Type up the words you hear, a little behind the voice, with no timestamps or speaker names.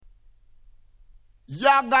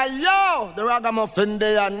Yaga yo, the ragamuffin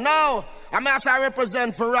there now. I'm as I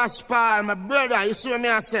represent for Raspal, my brother. You see me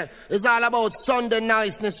I say? It's all about Sunday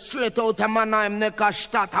niceness, straight out of Mannheim,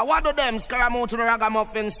 Neckarstadt. What do them scaramouche to the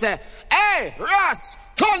ragamuffin say? Hey, Ras,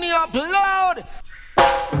 turn you up loud.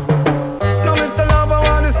 No, Mr. Love, I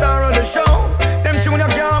want to star on the show. Them tune you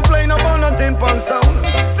can't play no on a 10-pound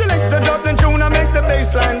sound. Select the drop, then tune and make the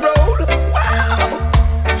bassline roll. Wow,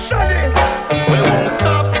 shut it. We won't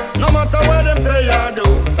stop, no matter what them say or do.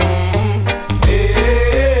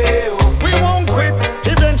 We won't quit,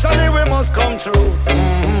 eventually we must come through.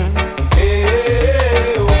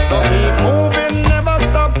 So keep moving, never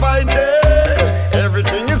stop fighting.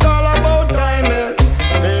 Everything is all about timing.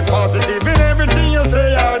 Stay positive in everything you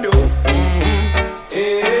say or do.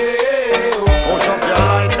 Push up your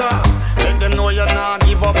lighter, let them know you're not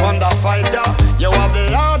give up on the fight, yeah. You have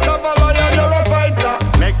the heart of a lion, you're a fighter.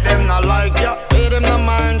 Make them not like ya, pay them no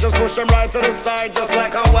mind. Just push them right to the side, just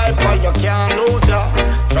like a wiper. You can't lose ya,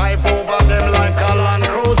 drive over them like a Land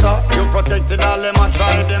Cruiser. You protected all them, I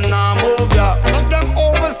try them now move ya. Let them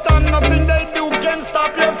overstand, nothing they do can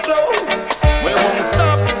stop your flow. We won't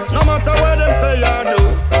stop, no matter what them say or do.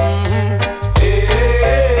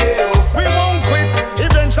 We won't quit,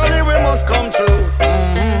 eventually we must come true.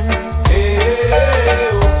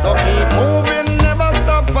 So keep moving, never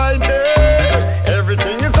stop fighting.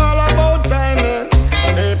 Everything is all about timing.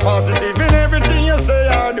 Stay positive in everything you say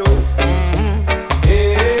or do.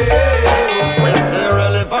 We stay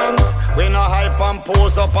relevant. We no hype and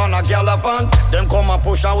pose up on a gallivant. Them come and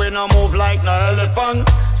push and we no move like no elephant.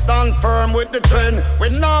 Stand firm with the trend. We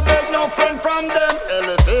no beg no friend from them.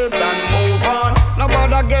 Elevate and move on.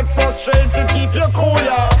 Nobody get frustrated, keep you cool,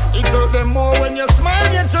 yeah. It hurt them more when you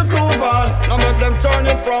smile, get your groove on. Now make them turn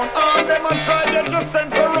you from on. Them and try get your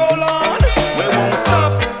sense of roll on. We won't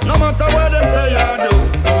stop, no matter what they say or do.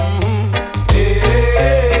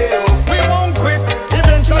 We won't quit,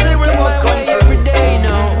 eventually we must come through. Every day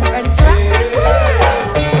now. Ready to rock?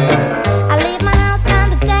 I leave my house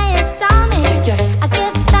and the day is dawning. I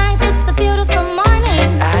give thanks, it's a beautiful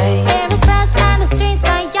morning. Air is fresh and the streets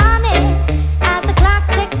are yawning. As the clock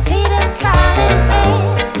ticks, heat is calling me.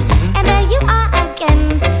 And there you are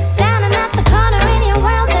again, standing at the corner in your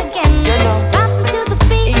world again. Bouncing to the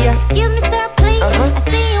beat, excuse me sir please. I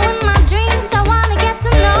see you in my dreams, I wanna get to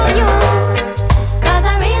know you. Cause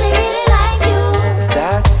I really, really like you. Is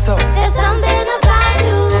that so? There's something about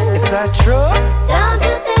you. Is that true? Don't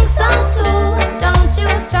you think so too? Don't you,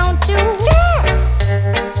 don't you? Yeah.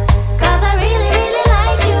 Cause I really, really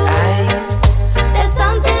like you. There's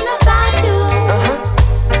something about you.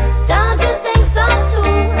 Don't you think so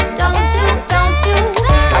too? Don't you, don't you?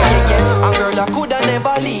 And girl, I coulda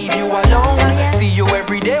never leave you alone. See you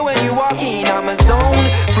every day when you walk in, I'm a zone.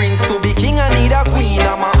 Prince to be king, I need a queen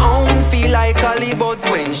of my own. Feel like Holly Buds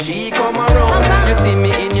when she come around. You see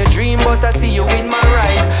me in your dream, but I see you in my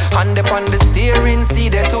ride. Hand upon the steering, see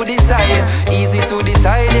there to decide. Easy to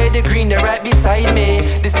decide, yeah, the green, they're right beside me.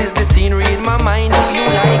 This is the scenery in my mind, do you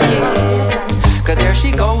like it? Cause there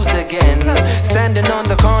she goes again, standing on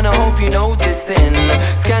the corner, hope you noticing.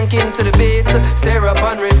 Skanking to the beat, stare up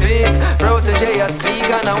and repeat. Protege, I speak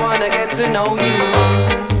and I wanna get to know you.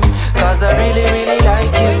 Cause I really, really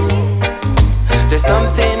like you. There's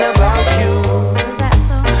something about you. Is that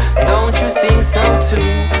so? Don't you think so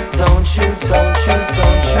too? Don't you, don't you,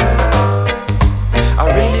 don't you? I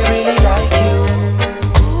really, really like you.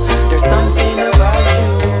 There's something about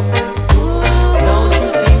you. Don't you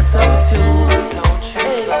think so too? Don't you,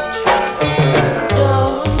 don't you, don't you?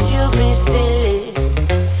 Don't you be silly.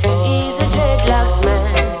 He's a dreadlocks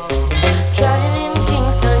man, traveling in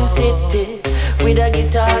Kingston City with a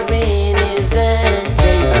guitar in his hand.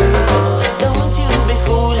 Don't you be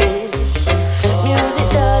foolish.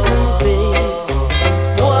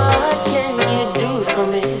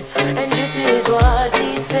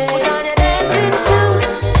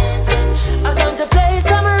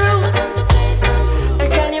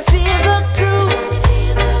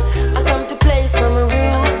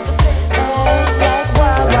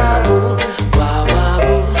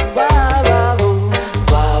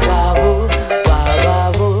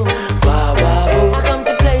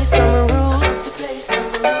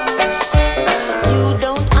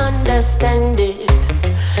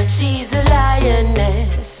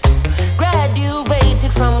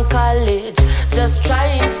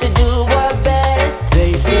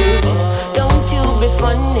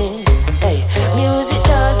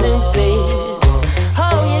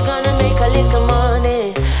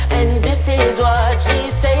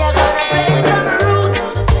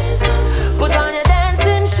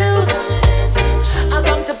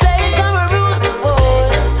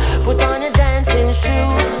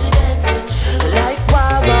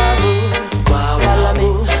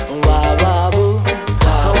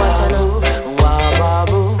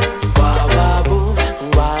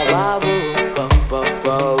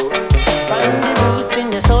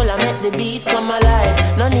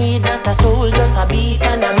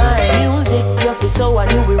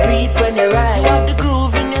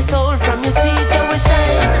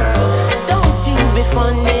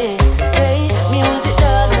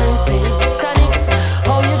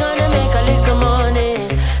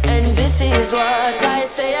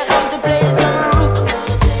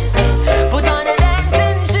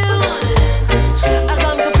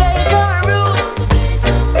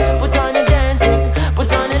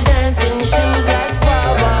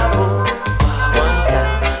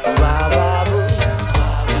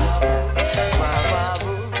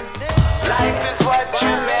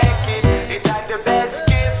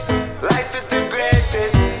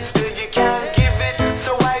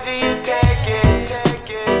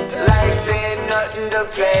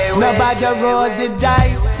 Nobody roll the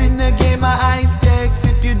dice in a game of high stakes.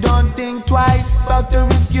 If you don't think twice about the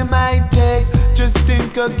risk you might take, just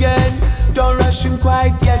think again. Don't rush him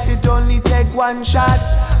quite yet. It only take one shot,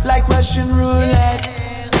 like Russian roulette.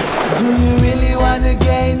 Do you really wanna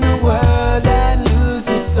gain the world and lose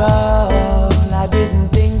your soul? I didn't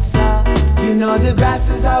think so. You know the grass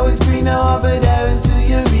is always greener over there until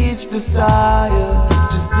you reach the soil.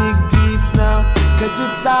 Just dig deep now, cause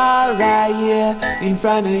it's alright here in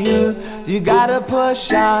front of you. You gotta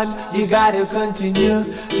push on, you gotta continue.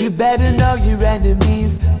 You better know your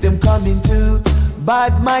enemies, them coming too.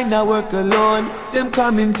 Bad mind not work alone, them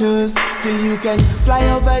coming too. Still you can fly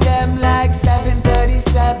over them like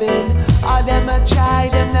 737. All them a try,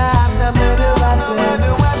 them not have no murder weapon.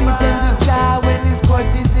 Leave them to try when this court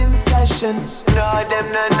is in session. No,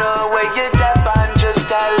 them not know where you step and just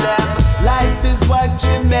tell them. Life is what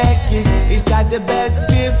you make it, it had the best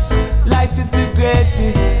gift. Life is the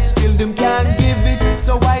greatest, still them can't give it.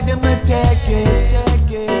 So why them a take it?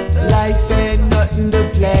 Life ain't nothing to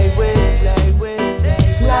play with.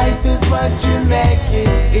 Life is what you make it,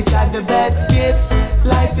 it had the best gift.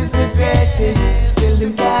 Life is the greatest, still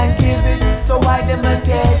them can't give it. So why them a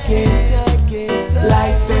take it?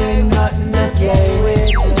 Life ain't nothing to play with.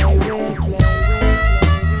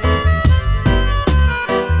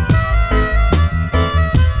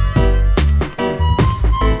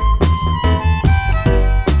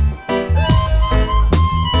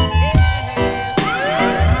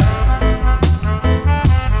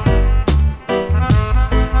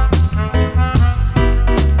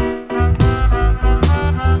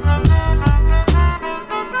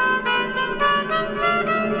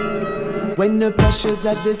 When the pressures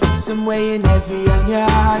of the system weighing heavy on your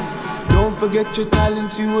heart, don't forget your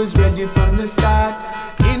talents, you was ready from the start.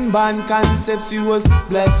 Inborn concepts, you was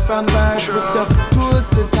blessed from birth. With the tools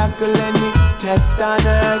to tackle any test on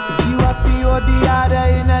earth. You have to hold the harder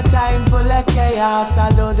in a time full of chaos.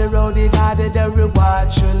 Although the road is harder, the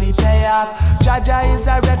reward surely pay off. Jaja is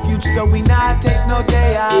a refuge, so we not take no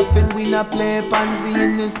day off. And we not play Ponzi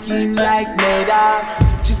in the scheme like Madoff.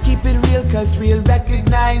 Just keep it real, cause real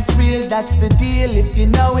recognize real. That's the deal, if you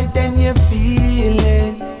know it then you feel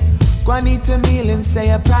it. Go and eat a meal and say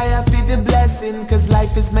a prayer for the blessing. Cause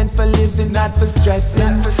life is meant for living, not for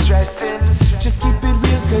stressing. Just keep it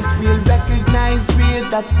real, cause real recognize real.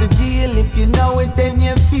 That's the deal, if you know it then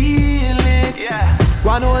you feel it. Go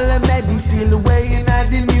and hold a melody, steal away in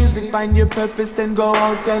the music. Find your purpose, then go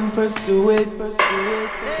out and pursue it.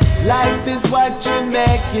 Life is what you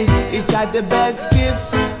make it, it had the best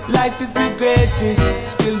gift. Life is the greatest,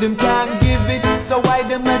 still them can't give it. So why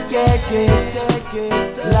them a take it?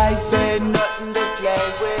 Life ain't nothing to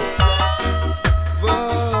play with.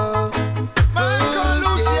 Whoa, Michael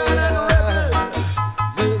Lucian and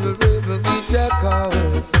Rebel, we take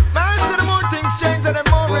ours. Master, the more things change and the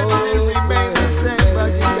more it still remain the same.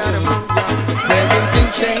 But you gotta move on. When will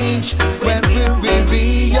things change? When will we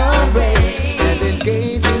rearrange and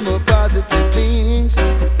engage in more positive things?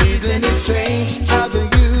 Isn't it strange how the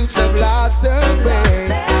youths have lost their way?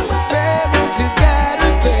 Parents, you gotta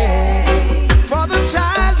pay for the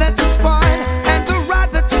child that you spoil and the rod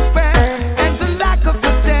that you spare and the lack of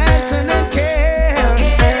attention and care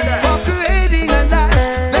for creating a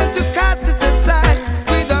life, then to cast it aside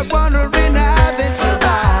without wondering how they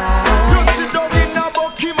survive. You sit down in a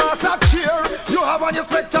bucky mass of cheer. You have on your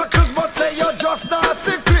spectacles but say you're just not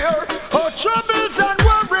see clear. Oh, troubles and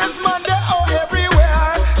worries, man, they are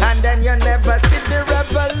everywhere. And then you never see the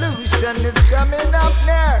revolution is coming up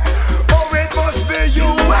near. Oh, it must be you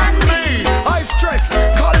and me. I stress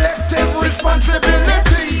collective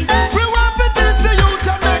responsibility. We want to teach the youth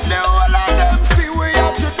and make the whole of them see. We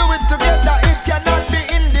have to do it together. It cannot be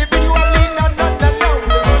individually. No. It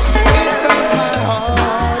breaks my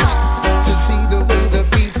heart to see the way the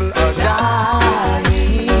people are dying,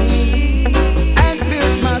 and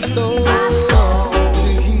fills my soul to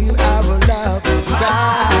hear our love is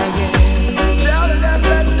dying. Tell them,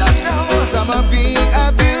 let them know. Some are being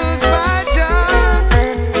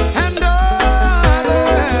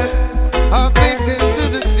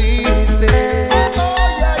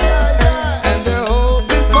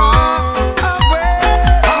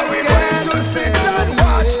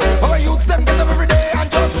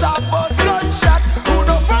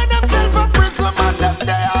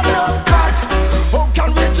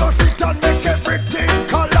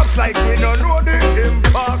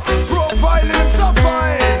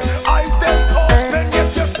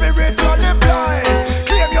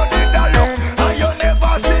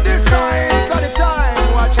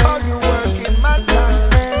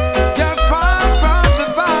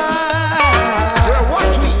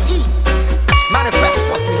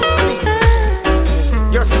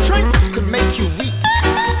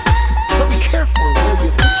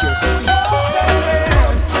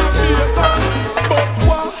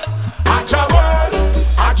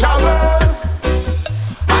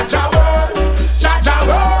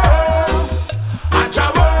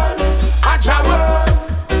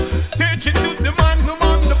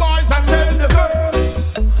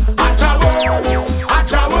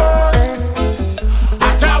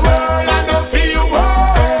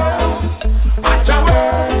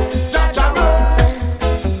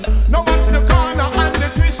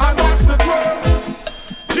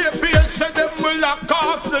them will lock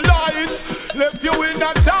off the light, left you in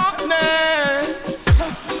the darkness.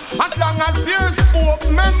 As long as there's hope,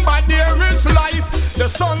 remember there is life. The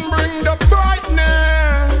sun bring the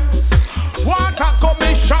brightness. Water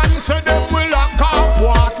commission, so them will lock off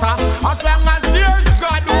water. As long as there's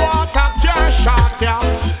God, water can't shut ya.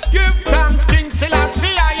 Give thanks, King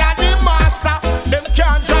Selassie, I am the master. Them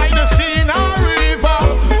can't dry the sea in a river.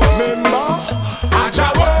 Remember, Aja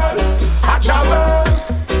world, Aja world,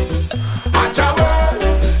 Aja world,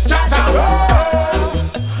 Jaja world,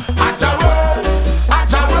 Aja world,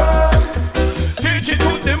 Aja world. Teach it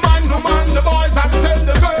to the man, the boys, and tell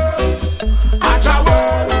the girl. Aja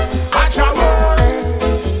world, Aja world,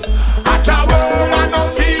 Aja world, and no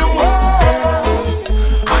feel world.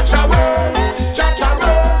 Aja world, Jaja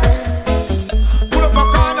world. Pull up a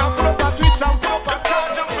corner, pull up a twist, and pull up a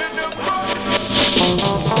charge up in the crowd.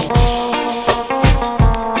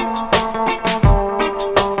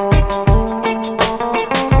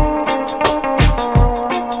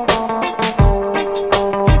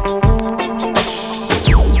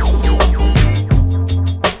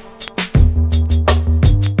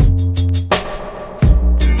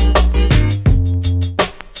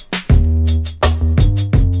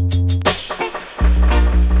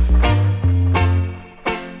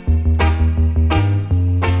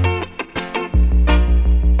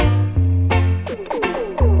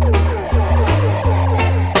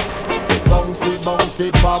 Bouncy, bouncy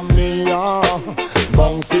pa me,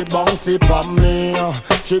 bouncy, bouncy pa me.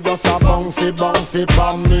 She just a bouncy, bouncy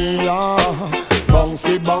pa me,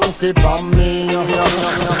 bouncy, bouncy pa me.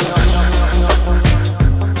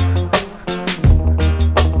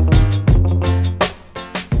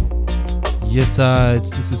 Yes,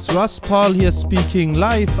 this is Russ Paul here speaking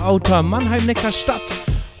live out of Mannheim Neckarstadt.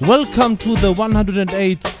 Welcome to the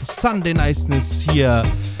 108th Sunday Niceness here,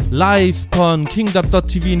 live on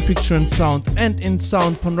kingdom.tv in picture and sound, and in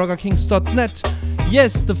sound on rockerkings.net.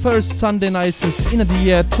 Yes, the first Sunday Niceness in the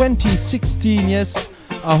year 2016. Yes,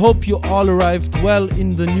 I hope you all arrived well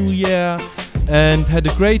in the new year and had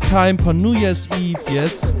a great time on New Year's Eve.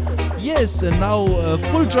 Yes, and now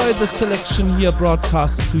full joy the selection here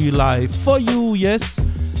broadcast to you live for you. Yes.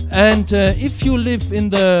 And if you live in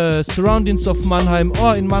the surroundings of Mannheim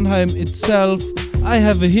or in Mannheim itself, I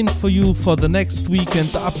have a hint for you for the next weekend,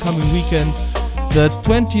 the upcoming weekend, the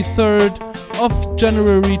 23rd of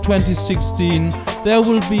January 2016. There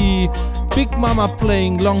will be Big Mama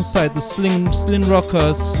playing alongside the Sling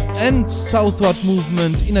Rockers and Southward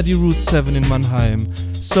Movement in the Route 7 in Mannheim.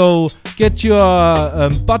 So get your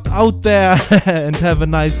butt out there and have a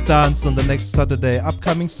nice dance on the next Saturday,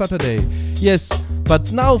 upcoming Saturday. Yes,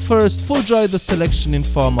 but now first, full joy the selection in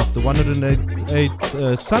form of the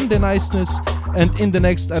 108 Sunday Niceness. And in the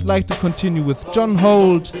next, I'd like to continue with John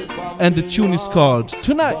Holt, and the tune is called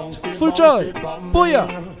Tonight. Full joy. Booyah!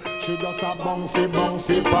 She just a bouncy,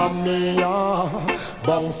 bouncy pa me,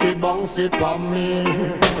 bouncy, bouncy pa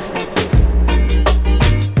me.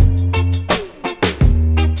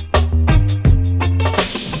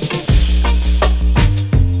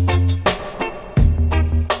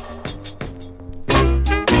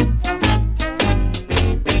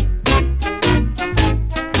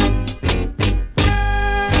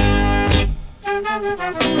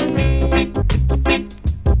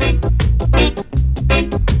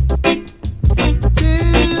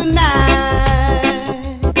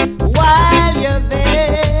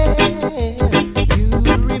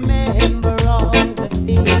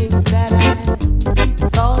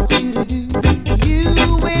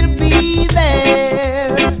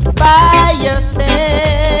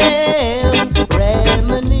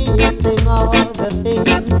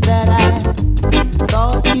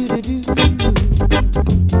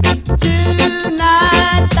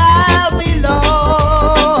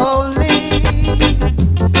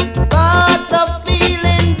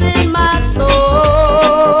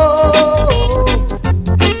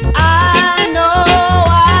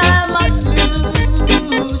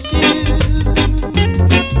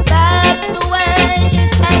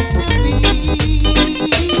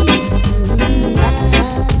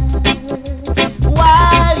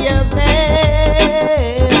 Why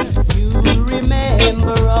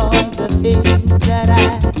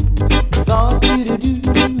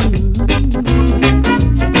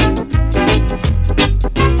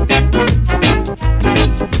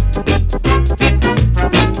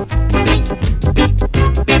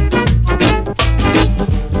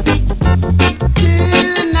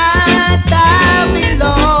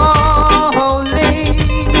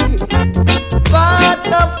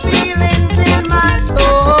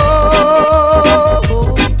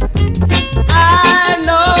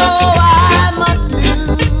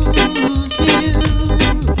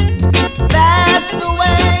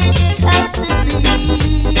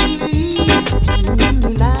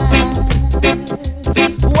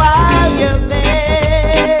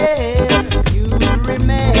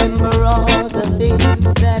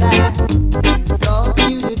that I taught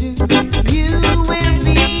you to do. You will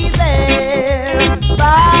be there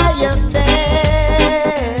by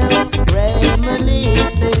yourself,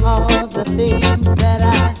 reminiscing all the things that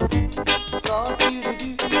I taught you to do.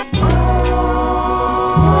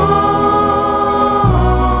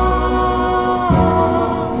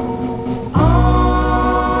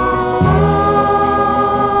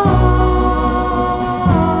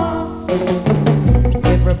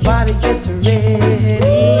 Everybody get ready,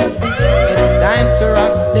 it's time to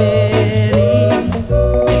rock steady.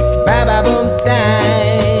 It's Baba Boom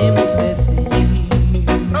time this year.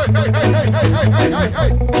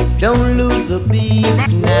 Don't lose the beat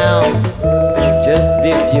now, just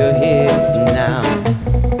dip your head now.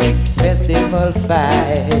 It's Festival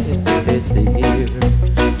 5 this year.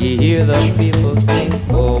 You hear the people sing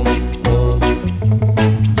boom, boom,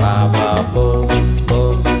 Baba boom,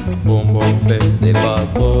 boom, boom, boom, Festival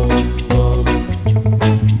boom, boom,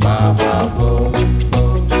 Baba boom,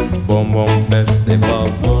 boom, boom, boom, Festival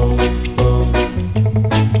boom, boom,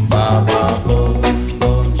 Baba boom,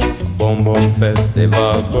 boom, boom, boom,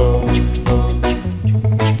 Festival boom, boom,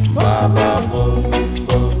 Baba boom,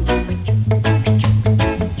 boom.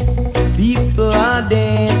 People are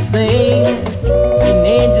dancing,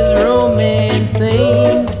 teenagers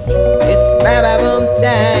romancing. It's Baba Boom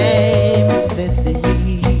time this year.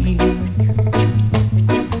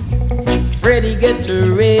 Freddie, get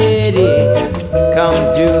ready, come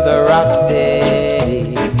to the rock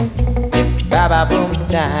steady. It's Baba Boom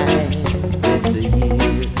time this year.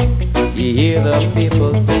 You hear the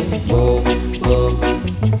people sing boom, boom,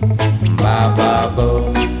 Baba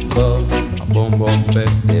boom, boom, boom, boom,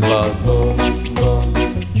 Festival boom, boom,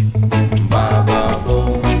 Baba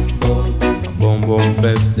boom, boom, boom, boom,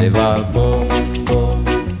 Festival boom, boom,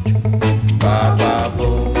 Baba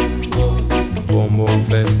boom, boom, boom, boom,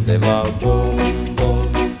 Festival boom, boom,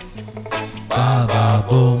 Baba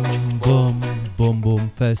boom, boom, boom, boom,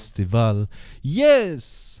 Festival.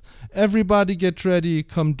 Yes! Everybody get ready,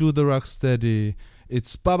 come do the rock steady.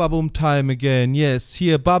 It's Baba Boom time again. Yes,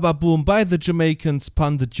 here Baba Boom by the Jamaicans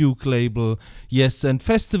Pun the Duke label. Yes, and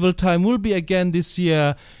festival time will be again this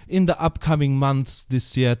year in the upcoming months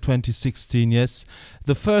this year 2016. Yes,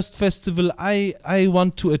 the first festival I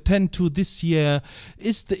want to attend to this year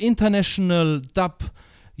is the International Dub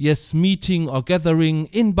meeting or gathering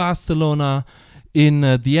in Barcelona in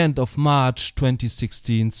the end of March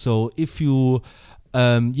 2016. So if you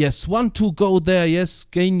want to go there,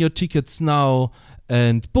 gain your tickets now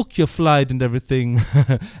and book your flight and everything.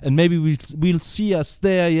 And maybe we'll see us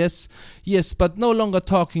there, yes, but no longer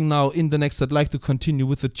talking now. In the next, I'd like to continue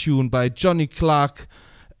with a tune by Johnny Clark,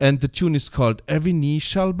 and the tune is called Every Knee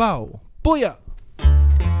Shall Bow. Booyah!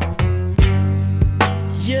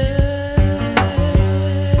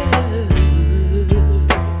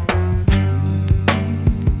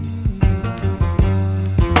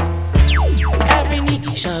 Every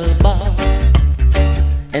knee shall bow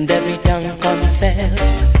and every tongue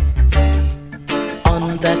confess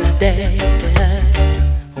on that day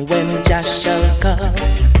when Jah shall come.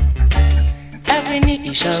 Every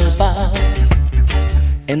knee shall bow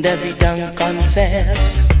and every tongue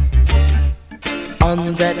confess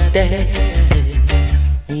on that day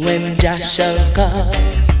when Jah shall come.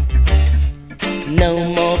 No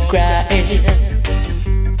more crying,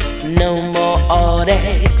 no more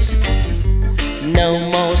heartaches, no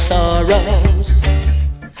more sorrows,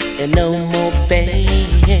 and no more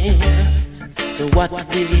pain. So what will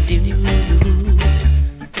he do?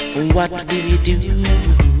 What will he do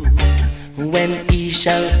when he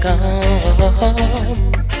shall come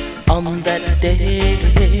on that day?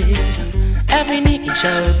 Every knee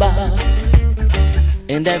shall bow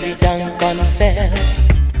and every tongue confess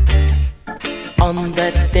on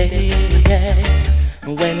that day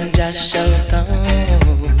when Jah shall come.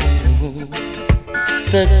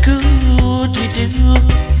 The good you do,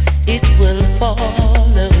 it will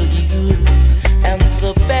follow you, and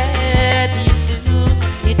the bad you do,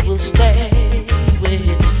 it will stay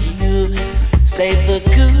with you. Say the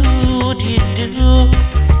good you do,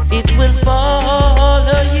 it will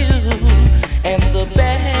follow you, and the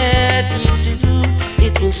bad you do,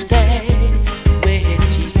 it will stay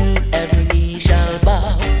with you. Every knee shall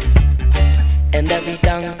bow and every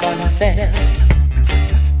tongue confess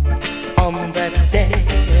on that day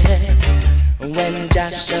when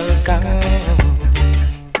Jah shall come.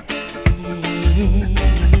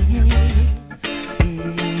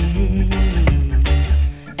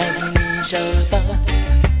 Every knee shall bow.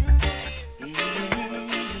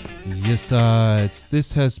 Yes,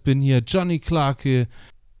 this has been here Johnny Clark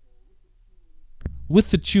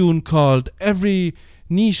with the tune called Every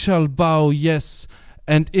Knee Shall Bow, yes.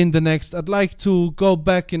 And in the next, I'd like to go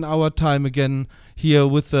back in our time again here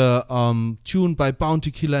with a tune by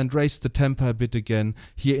Bounty Killer and raise the tempo a bit again.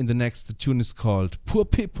 Here in the next, the tune is called Poor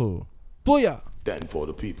People. Booyah! Then for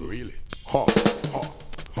the people, really.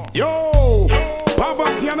 Yo!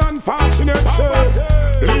 Poverty and unfortunate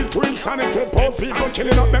say lead to insanity. Poor people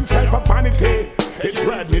killing up themselves for vanity. It's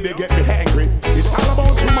red me, they get me hangry. It's all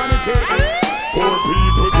about humanity. Poor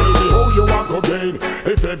people tell me how you want to gain.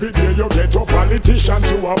 If every day you get your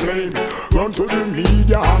politicians you are blame. Run to the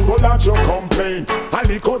media and go that you complain. I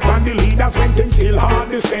leak out from the leaders when things still hard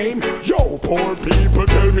the same. Yo, poor people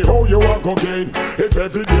tell me how you want to gain. If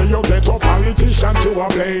every day you get your politicians you are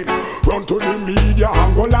blame. Run to the media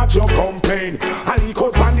and go that you complain. I leak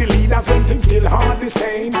out from the leaders when things still hard the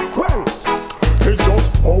same. Well, it's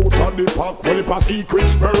just out of the park, well, if a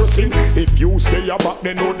secret's bursting. If you stay back,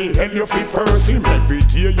 then know the hell you fit first him. Every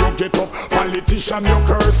day you get up, politician you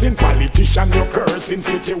cursing. Politician you cursing,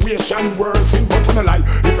 situation worsening. But on a lie,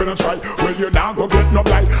 if you don't try, well, you not go get no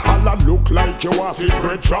blight. All a look like you a see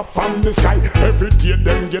bread drop from the sky. Every day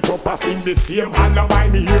them get up, I sing the same alibi.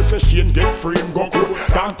 Me here say Shane get free, go good,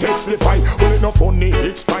 can't testify. Well, it no funny,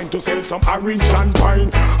 it's fine to sell some orange and pine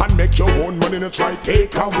and make your own money to try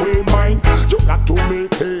take away mine. You got to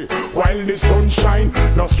make hay while the sun shine.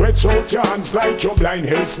 Now stretch out your hands like you're blind.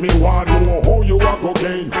 Helps me want to know how you are go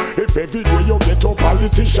gain. If every day you get a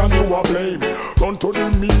politician you are blame. Run to the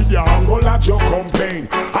media and go let your complain.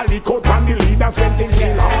 I leak out on the leaders when things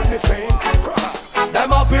still on the same.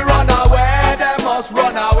 Them up here run away, them must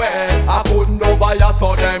run away. I couldn't over ya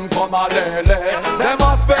so them come a lele. Them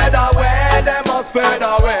must fade away, them must fade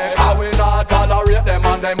away. I will not tolerate them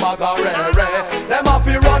and them a go re. Them up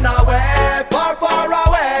here run away, far far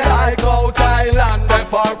away. Like out Thailand, them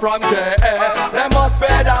far from JA. Them must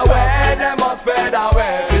fade away, them must fade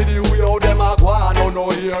away. Video how them a go on, no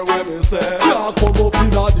hear when me say. Can't come up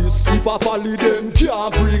inna this, if I follow them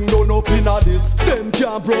can't bring none up inna this. Them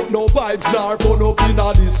can't broke no vibes, nor run up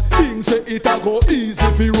inna this. Things say it a go easy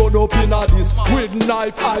if you run up inna this. With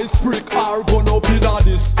knife, ice, brick, or gun up inna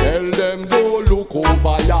this. Tell them don't look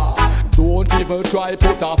over ya. Don't even try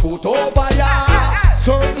put a foot over ya.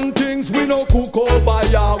 Certain things we no cook over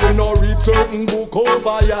ya. We no read certain book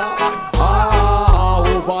over ya.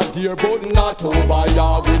 Over there but not over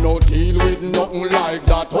ya. We no deal with nothing like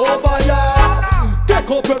that over ya. Take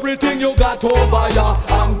up everything you got over ya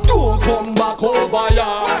and don't come back over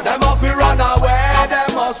ya. Them up to run away,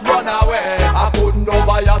 them must run away. I couldn't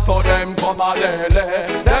over ya so them come a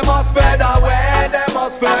lele. Them must fade away, them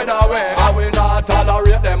must fade away. I will not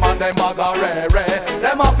tolerate them and them a go re.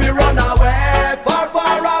 Them up to run away, far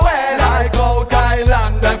far away. Like out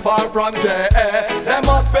Thailand, them far from JA. Them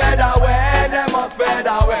must fade away, them must fade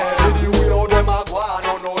away. Video how them a go on,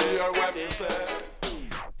 I don't hear what they say.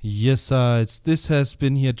 Yes, this has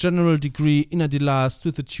been here General Degree in the last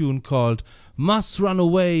with a tune called Must Run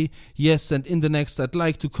Away. Yes, and in the next I'd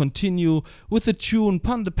like to continue with a tune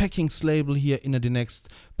Pon the Packings label here in the next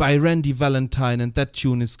by Randy Valentine, and that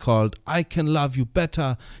tune is called I Can Love You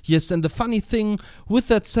Better. Yes, and the funny thing with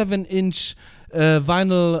that 7-inch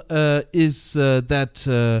vinyl is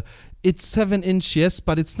that it's 7-inch, yes,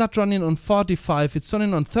 but it's not running on 45, it's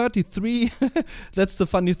running on 33. That's the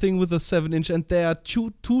funny thing with the 7-inch, and there are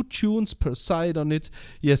two tunes per side on it.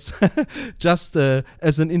 Yes, just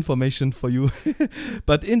as an information for you.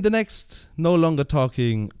 But in the next, no longer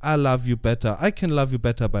talking, I Love You Better, I Can Love You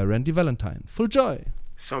Better by Randy Valentine. Full joy.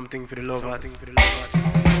 Something for the lovers. I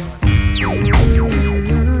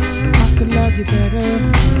can love you better.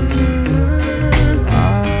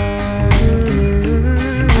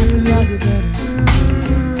 Love you better.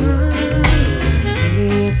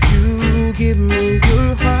 If you give me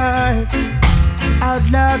your heart, I'd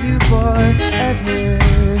love you forever.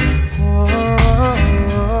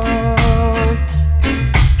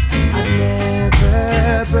 I'd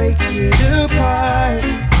never break it apart.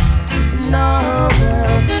 No,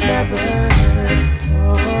 girl, never.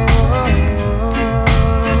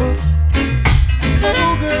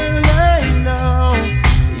 Oh, girl, I know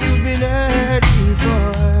you've been hurt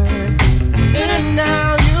before. And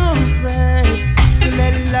now you're afraid to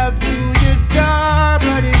let love through your door.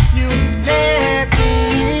 But if you let me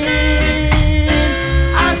in,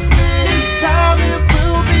 I swear this time it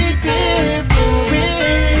will be different.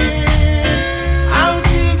 I'll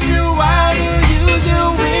teach you how to use your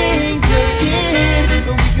wings again.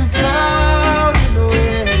 But we can fly in the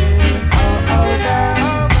wind. Oh,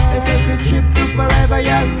 girl, let's take a trip to forever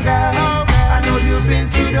younger. I know you've been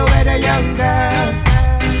through the weather younger,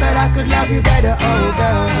 but I could love you better, oh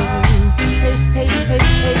girl. Hey, hey, hey,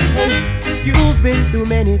 hey, hey. You've been through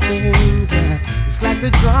many things, it's It's like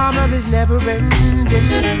the drama is never ending.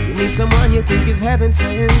 You meet someone you think is heaven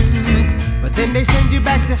sent, but then they send you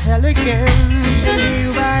back to hell again. And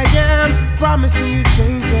here I am, promising you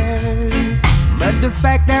changes, but the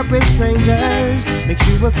fact that we're strangers makes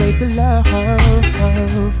you afraid to love.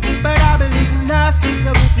 But I believe in us,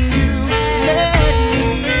 so if you let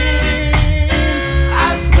me in,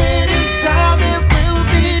 I swear this time it will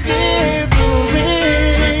be different.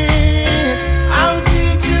 I'll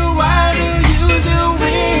teach you how to use your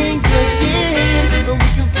wings again, but we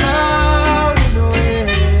can float in the wind.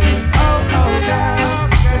 Oh, oh, girl,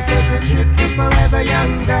 let's take a trip to forever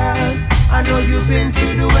young girl. I know you've been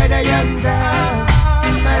through the weather, young girl,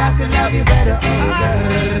 but I could love you better, oh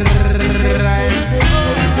girl.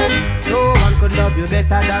 No one could love you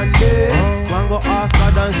better than me. One go ask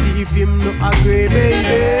God and see if him no agree,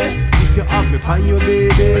 baby. If you have me on your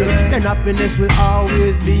baby, then happiness will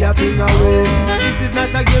always be a thing away. This is not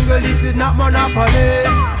a game, girl, this is not Monopoly.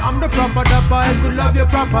 I'm the proper dapper, I could love you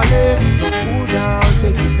properly. So cool down,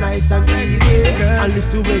 take it nice and easy, and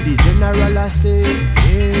listen to what the general I say.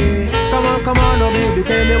 Yeah. Come on, oh baby,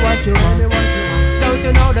 tell me what you want. Don't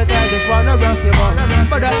you know that I just wanna rock you, man?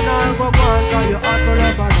 But that now go on, cause you hot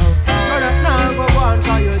forever now. But that now go on,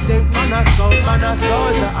 cause you think man a scout, man a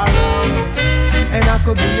soldier around, and I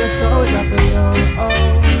could be a soldier for you. Oh,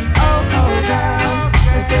 oh, oh, girl,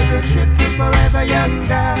 let's take a trip to forever, young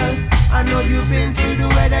girl. I know you've been through the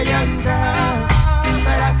weather, young girl,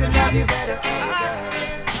 but I could love you better, oh, girl.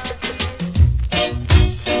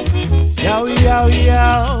 Yo, yo,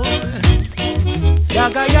 yo.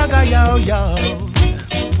 Yaga, yaga, yo, yo.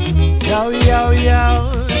 Yo, yo, yo.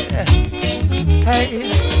 Hey.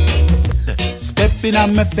 Stepping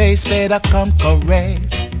on my face, better come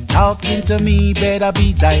correct. Talking to me, better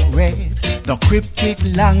be direct. No cryptic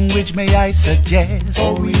language, may I suggest.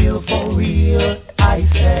 For real, I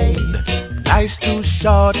say. Life's too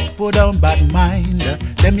short, put on bad mind.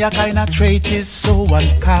 Them ya kinda trait is so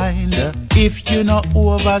unkind. If you know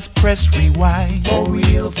overs, press rewind. For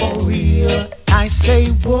real, I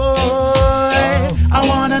say, boy, I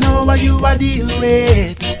wanna know what you are deal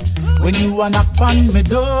with. When you wanna knock on my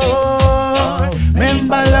door,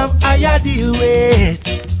 remember love I deal with.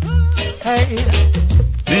 Hey,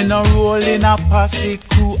 me no roll in a posse,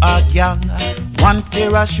 crew or gang. One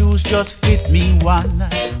pair of shoes just fit me one.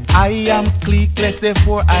 I am cliqueless,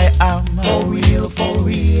 therefore I am. For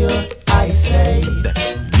real, I say.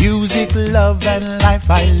 Music, love and life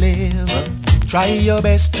I live. Try your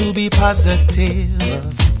best to be positive,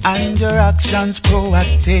 and your actions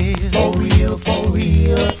proactive. For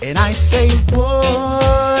real, and I say, boy,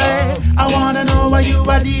 I wanna know what you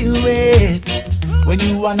are deal with. When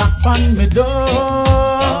you wanna knock on my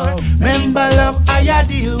door, remember love I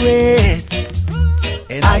deal with.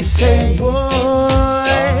 And I say, boy,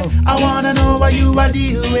 I wanna know what you are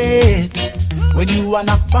deal with. When you wanna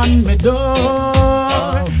knock on my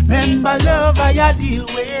door, remember love I deal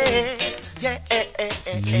with.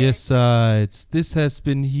 Yes, this has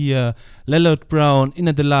been here, Lillard Brown, In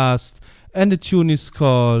at the Last, and the tune is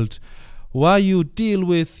called Why You Deal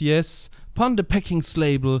With, yes, upon the Packings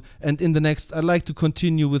label. And in the next, I'd like to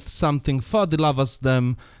continue with something for the lovers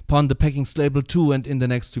them, upon the Packings label too. And in the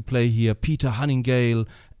next, we play here Peter Hunningale,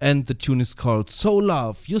 and the tune is called So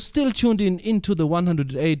Love. You're still tuned into the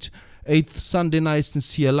 108th Sunday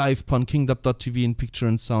Niceness here live upon kingdom.tv in picture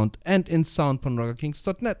and sound, and in sound upon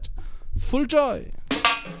rockerkings.net. Full joy.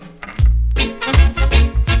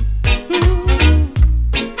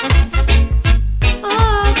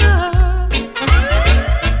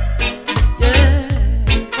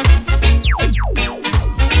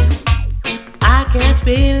 I can't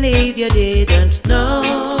believe you didn't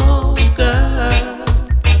know, girl,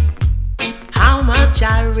 how much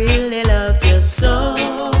I really love you so,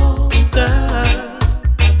 girl.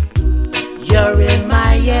 You're in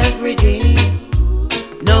my every dream.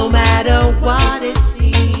 No matter what it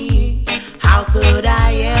seems, how could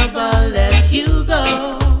I ever let you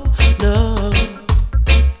go? No,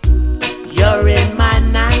 you're in my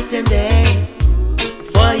night and day.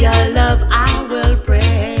 For your love I will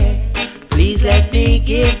pray. Please let me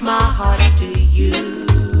give my heart to you.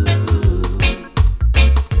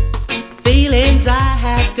 Feelings I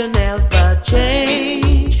have can never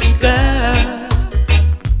change, girl.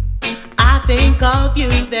 I think of you,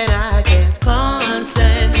 then I can't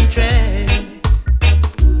concentrate.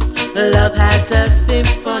 Love has a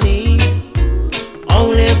symphony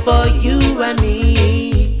only for you and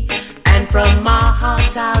me, and from my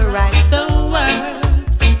heart I'll write the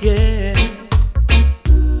words, yeah.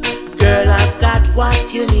 Girl, I've got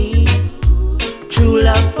what you need, true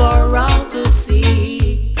love for all to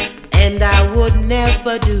see, and I would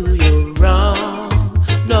never do you wrong.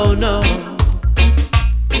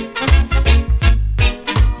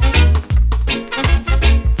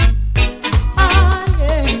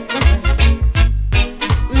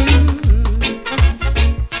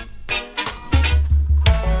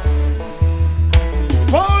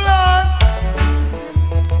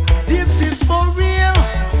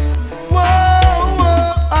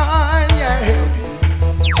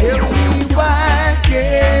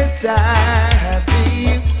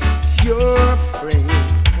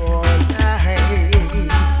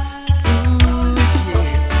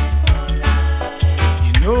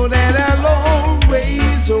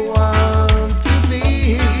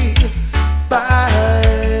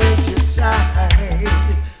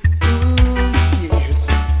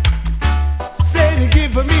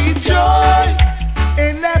 joy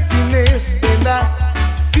and happiness, and I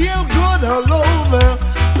feel good all over.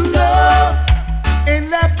 Love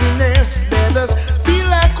and happiness, let us be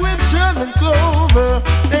like witches and clover.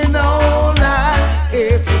 And all I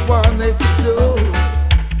ever wanted to do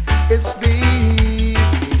is be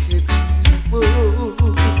with you.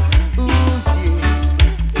 Yes.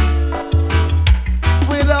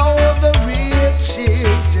 With all the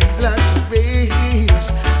riches and luxuries,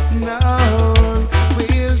 none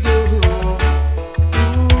will do.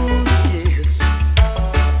 Yes.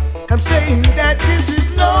 I'm saying that this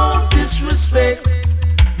is no disrespect,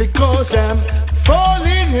 because I'm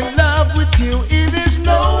falling in love with you. It is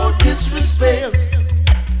no disrespect.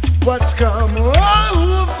 What's come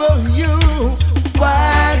over you?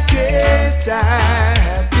 Why can't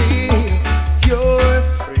I be your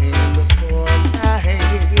friend for life?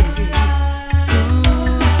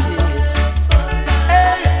 Yes.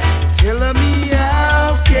 Hey, tell me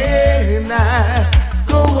how can I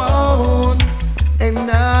go on and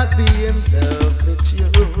not be in love with you?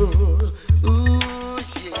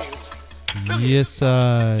 Yes,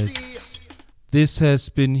 this has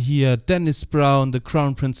been here Dennis Brown, the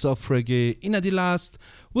Crown Prince of Reggae, in the last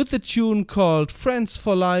with the tune called Friends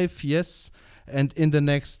for Life, yes. And in the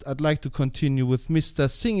next, I'd like to continue with Mr.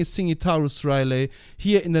 Singy Singy Tarrus Riley,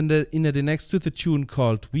 here in the next with the tune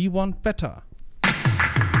called We Want Better. We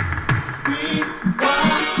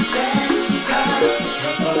want better.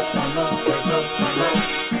 Get up, stand up, get up, stand up.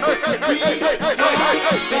 We want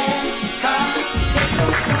better.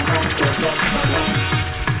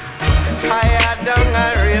 Fire down a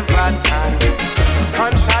river town,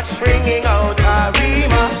 gunshots ringing out a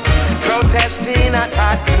rima, protesting at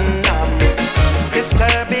Tottenham,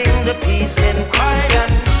 disturbing the peace in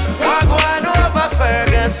Croydon. Wagwan over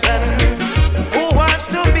Ferguson, who wants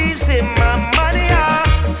to be Zimmermania,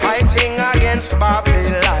 fighting against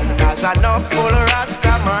Babylon as an upful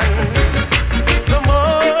Rastaman. The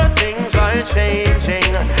more things are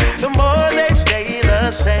changing, the more they stay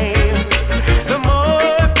the same. The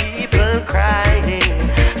more people crying,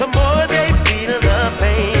 the more they feel the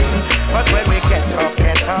pain. But when we get up,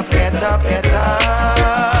 get up, get up, get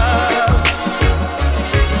up,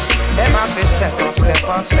 them have to step up, step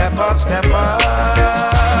up, step up, step up.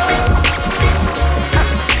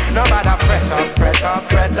 No matter fret up, fret up,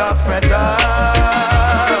 fret up, fret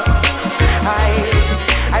up.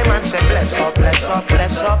 I man say bless up, bless up,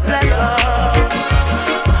 bless up, bless up.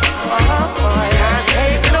 Oh, can't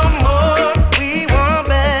take no more. We want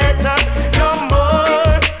better, no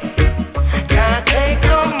more. Can't take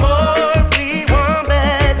no more. We want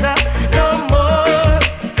better, no more.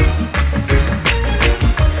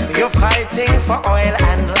 You're fighting for oil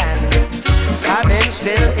and land. Famine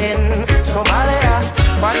still in Somalia.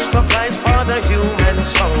 Watch the price for the human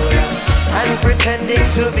soul, and pretending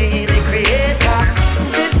to be the creator.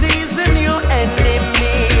 Disease and new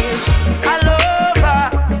enemies all over.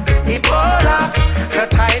 Ebola, the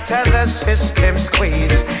tighter the system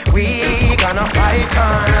squeeze, we gonna fight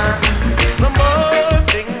on. The more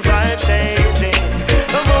things are changing,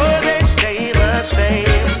 the more they stay the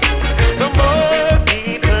same. The more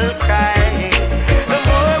people crying, the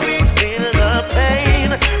more we feel the pain.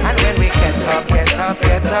 And when we get up, get up,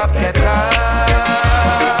 get up, get up,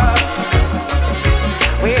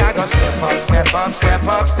 we are gonna step up, step up, step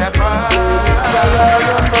up, step up.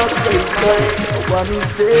 What me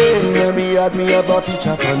say, let me add me up a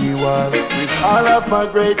picture on the wall with all of my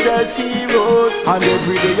greatest heroes. And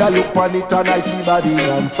every day I look on it and I see body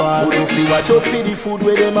and fall. Would you see watch out for the food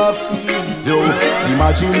where them a feed? Yo,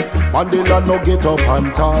 imagine Mandela no get up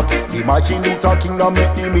and talk. Imagine Luther King no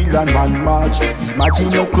make the million man march.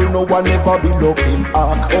 Imagine Uncle no one never be looking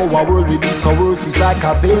ark. Oh, our world will be so worse, it's like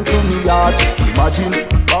a pain to me heart. Imagine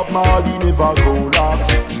Bob Marley never grow locks.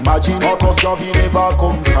 Imagine Marcus Garvey never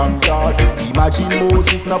come from God. Imagine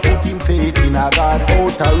Moses not putting faith in a God.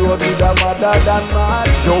 Out a road with a mother than man.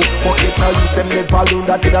 Yo, but it I use them never learn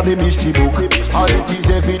that in the mystery book. And it is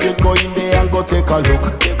evident, go in there and go take a look.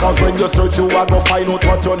 Cause when you search you are go find out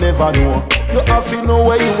what you never know. You have to know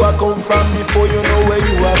where you are come from before you know where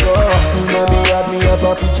you are going. Maybe add me up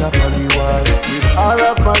a picture on the wall with all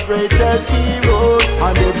of my greatest heroes.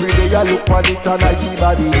 And every day I look at it and I see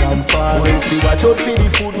body and fall. When you see watch out for the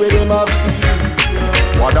food where them have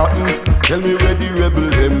feed. What happened? Tell me where the rebel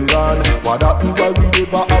them gone. What happened why we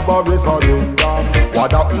never have a referendum?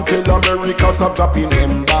 What happened till America stop dropping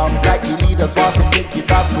them bomb? Like the leaders want to take it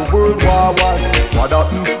back to World War I. What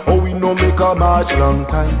happened? Oh we no make a march long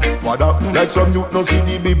time. What happened? Like some youth no see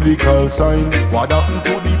the biblical sign. What happened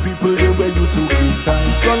to the people the way you so give time?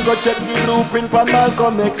 Run go check the blueprint for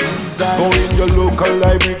Malcolm X design. Go in your local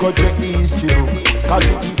library go check the history book. Cause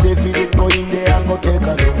it is safe if it go in there and go take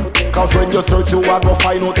a look. Cause when you search you are go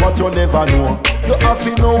find out what you never know. You have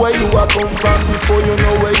to know where you are come from before you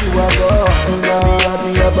know where you are going.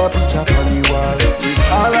 Me have a picture on the wall with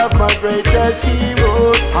all of my greatest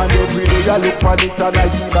heroes. And every day I look on it and I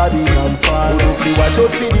see Babylon fall. You see what you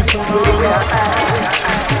feel the food where you are.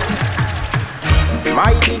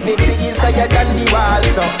 My dignity is higher than the wall,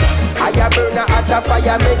 so I a burn a hotter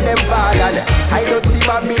fire, make them fall. And I don't see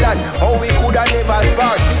Babylon, how we coulda never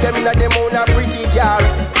spar. See them in them own a pretty jar.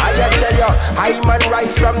 I tell you, I man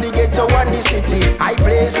rise from the ghetto and the city. I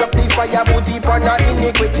blaze up the fire, put it on a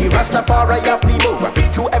iniquity. Rastafari have to move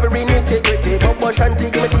through every nitty-gritty. But Shanti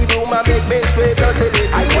give me the broom and make me sweep dirty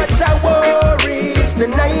living. I want a worries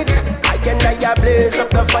tonight. I blaze up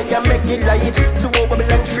the fire, make it light. To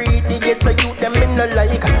Babylon treat the ghetto youth them in the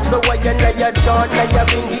like. So I John, I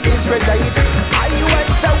bring the Israelite. I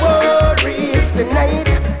want some worries tonight.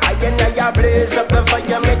 I blaze up the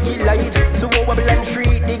fire, make it light. To Babylon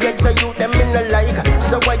treat the ghetto youth them in the like.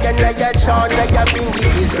 So I John, I bring the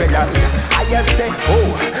Israelite. I say,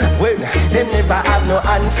 oh, well, them never have no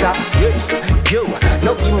answer. Yes, you,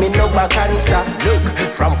 no give me no back answer. Look,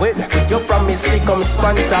 from when you promise me come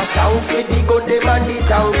sponsor. Thanks for the gun, them and the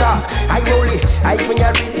tanker. I roll it, when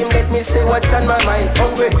I read them, let me say what's on my mind.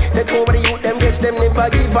 Hungry, take over the youth, them yes, them never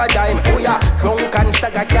give a dime. Oh yeah, drunk and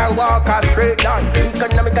stagger can't walk a straight line.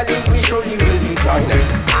 Economically, we surely will decline.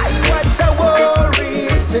 I want some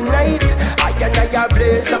worries tonight. I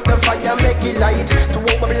blaze up the fire, make it light. To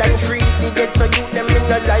Babylon treat the ghetto youth, them in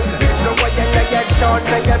the light. So I John,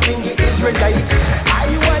 I bring the Israelite.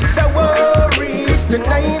 I want some worries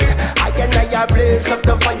tonight. I blaze up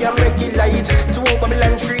the fire, make it light. To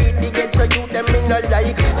Babylon treat the ghetto youth, them in the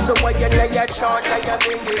like. So I John, I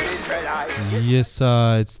bring the Israelite.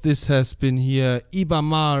 Yes, this has been here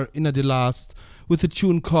Ibamar in the last with a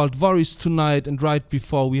tune called Worries Tonight, and right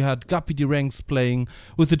before we had Guppy the Ranks playing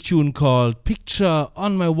with a tune called Picture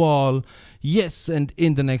on My Wall. Yes, and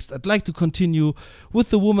in the next I'd like to continue with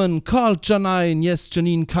the woman called Janine, yes,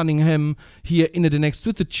 Janine Cunningham, here in the next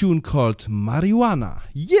with a tune called Marijuana.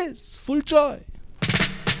 Yes, full joy.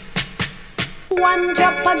 One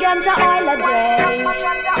drop of ganja oil a day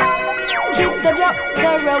keeps the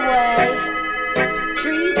doctor away.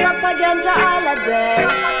 3 drop of ganja oil a day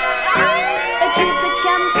keep the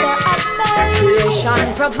cancer at bay.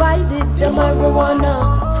 Creation provided the marijuana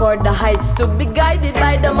for the heights to be guided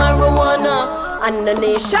by the marijuana, and the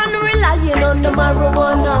nation relying on the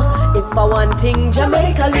marijuana. If I want thing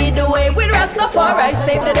Jamaica lead the way with Rastafari,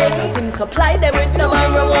 save the day, 'cause him supply them with the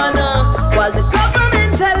marijuana, while the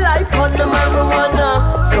government tell life on the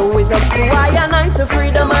marijuana. So it's up to I and I to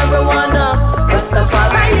free the marijuana.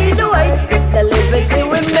 Rastafari lead the way with the liberty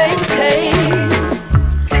we maintain.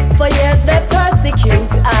 For years they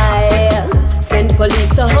persecute, I send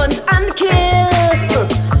police to hunt and kill,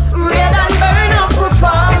 raid and burn up for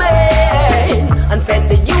farming, and send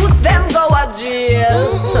the youth them go to jail.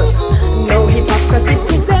 No hypocrisy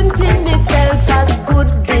presenting itself as good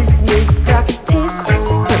business practice.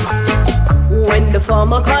 When the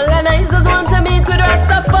former colonizers want to meet with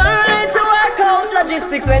Rastafari to work out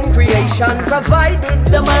logistics, when creation provided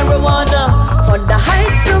the marijuana for the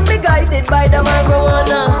heights to be guided by the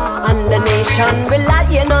marijuana, and the nation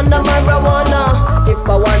relying on the marijuana. If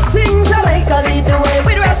I want things Jamaica lead the way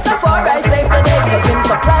with Rastafari, save the day, 'cause him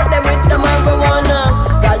supply them with the marijuana,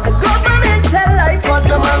 while the government tell life on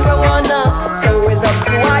the marijuana. So it's up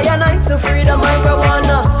to I and I to free the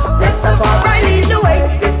marijuana. Rastafari lead the way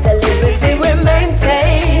with the liberty we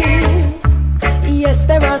maintain. Yes,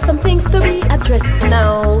 there are some things to be addressed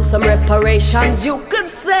now, some reparations you could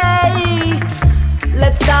say.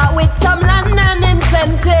 Let's start with some land and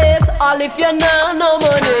incentives, all if you know no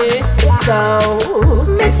money. So,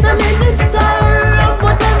 Mr. Minister, of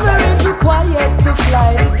whatever is required to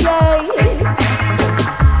fly the gate.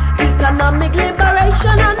 Economic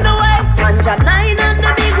liberation on the way, Ganja 9 and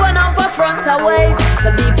the big one up a front away.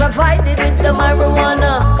 To be provided with the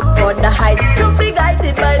marijuana, for the heights to be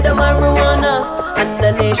guided by the marijuana, and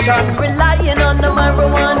the nation relying on the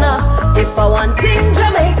marijuana. If I want thing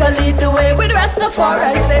Jamaica lead the way with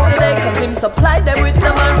Rastafari, save the day, 'cause him supply them with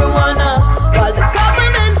the marijuana, while the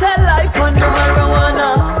government tell life on the marijuana.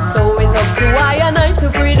 So it's up to I and I to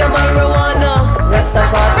free the marijuana.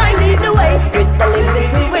 Rastafari lead the way with the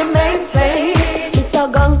liberty we maintain.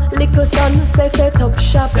 Mr. Gang, little son, say set up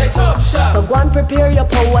shop. So go and prepare your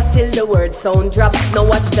power till the word sound drop. Now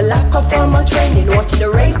watch the lack of formal training, watch the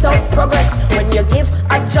rate of progress. When you give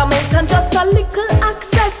a Jamaican just a little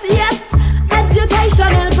access, yes,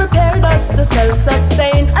 education will prepare us to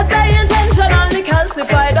self-sustain, as they intentionally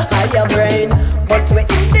calcify the higher brain. But we're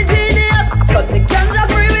indigenous, so they can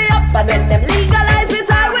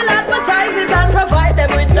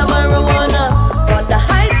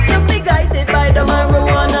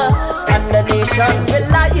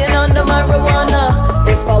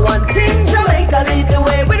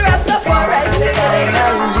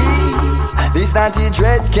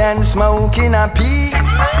dread can smoke in a peace.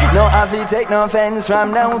 No have to take no offense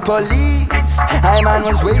from no police. I man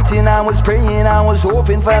was waiting, I was praying, I was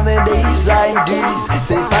hoping for the days like these.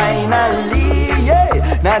 Say finally,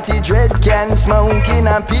 yeah, naughty dread can smoke in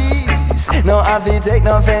a peace. No have to take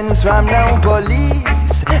no offense from no police.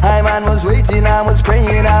 I man was waiting, I was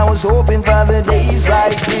praying, I was hoping for the days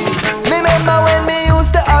like these. Remember when me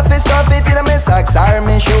used to have to stuff it in my socks or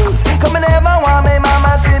my shoes. Come and never want me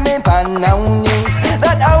mama see me pan now news.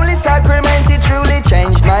 That holy sacrament, it truly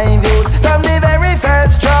changed my views. From the very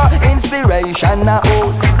first straw, inspiration I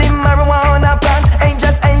owes. The marijuana plant ain't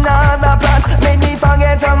just another plant. Made me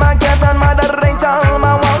forget all my cats and moderate all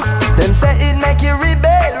my wants. Them say it make you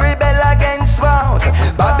rebel against what?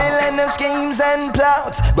 Babylon schemes and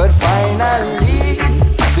plots. But finally,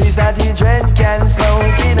 these naughty dread can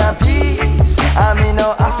smoke in a peace. I mean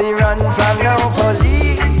no have to run from no police.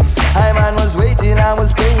 I man was waiting, I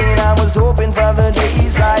was praying, I was hoping for the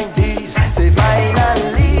days like these. Say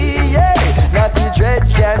finally, yeah, naughty dread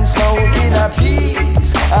can smoke in a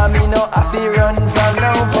peace. I mean no have to run from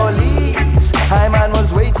no police. I man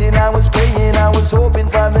was waiting, I was praying, I was hoping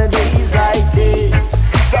for the days like this.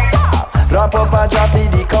 So drop up a drop for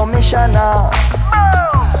the commissioner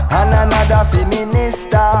and another for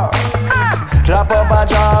minister. Drop up a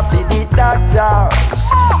drop for the doctors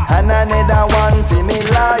and another one for me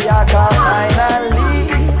lawyer. Cause finally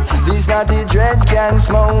these naughty dread can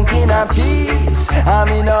smoke in a peace. I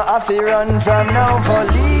mean no have to run from no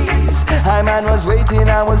police. I man was waiting,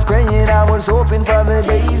 I was praying, I was hoping for the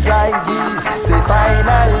days like these. Say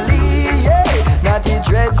finally, yeah, naughty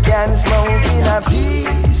dread can smoke in a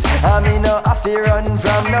peace. I mean no have to run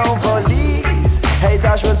from no police. Hey,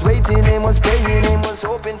 Tash was waiting, him was praying, him was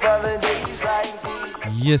hoping for the days like these.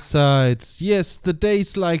 Yes, sides. Yes, the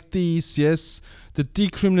days like these. Yes, the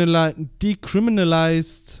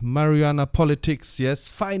decriminalized marijuana politics. Yes,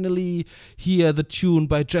 finally hear the tune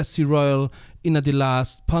by Jesse Royal in the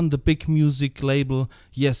last pon the big music label.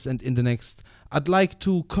 Yes, and in the next, I'd like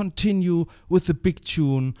to continue with the big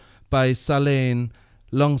tune by Salane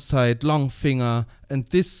alongside Longfinger, and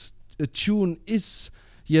this tune is,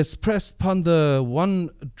 yes, pressed upon the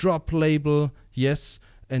One Drop label, yes,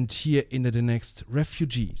 and here in the next,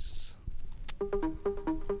 Refugees.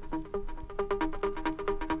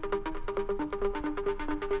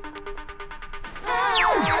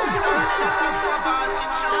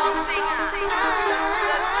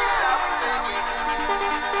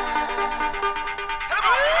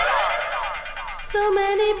 So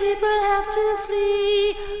many people have to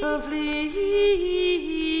flee.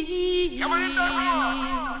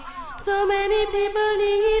 So many people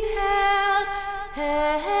need help.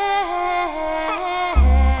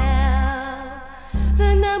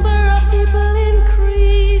 The number of people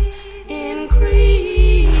increase.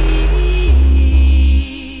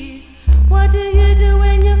 What do you do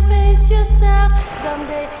when you face yourself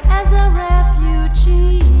someday as a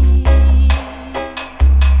refugee?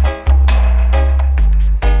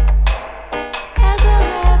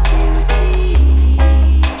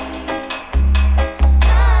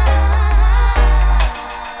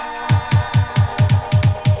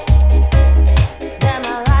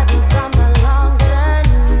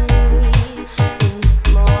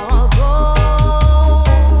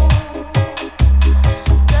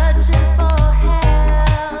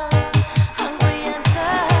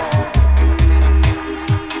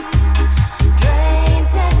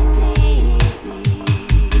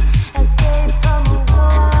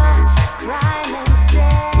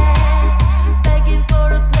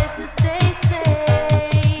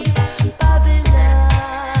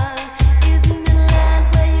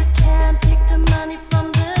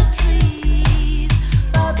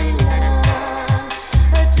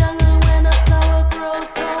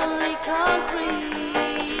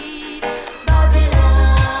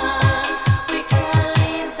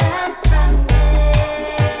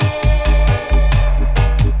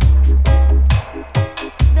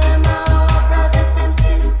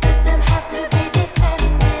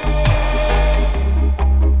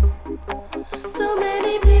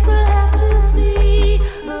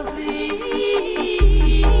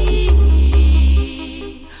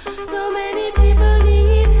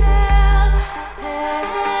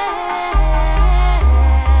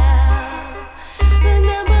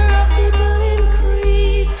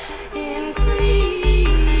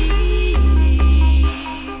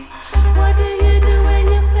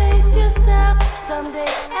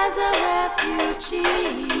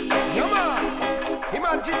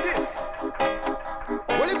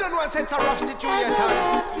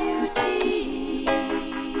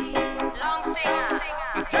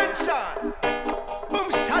 Attention! Boom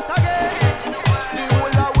shot again! The whole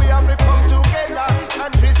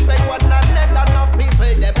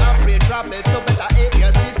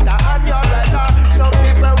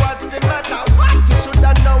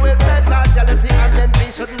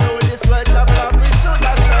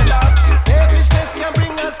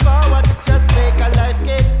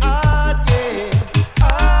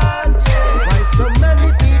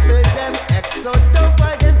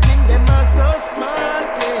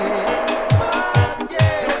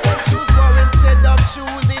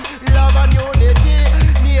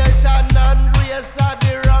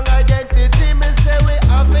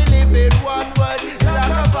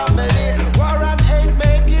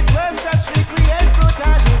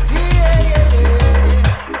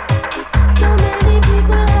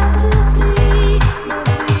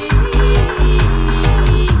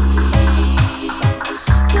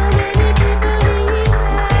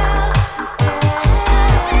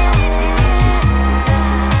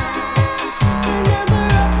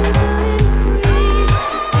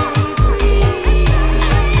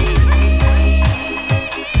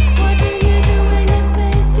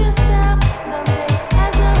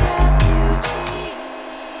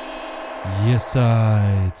Yes,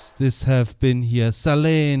 sides. This have been here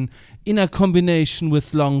Salane in a combination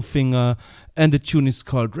with Longfinger, and the tune is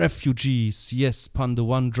called Refugees. Yes, pon the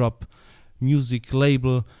One Drop music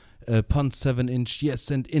label, pon 7-inch.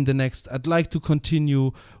 Yes, and in the next, I'd like to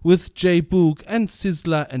continue with J Boog and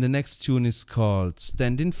Sizzla, and the next tune is called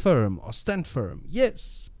Standing Firm or Stand Firm.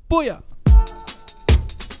 Yes, booyah!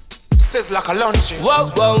 Sizzla Kalonji. Whoa,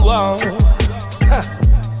 whoa, whoa. Huh.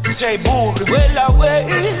 J Boog. Well away.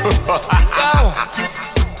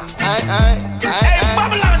 Hey,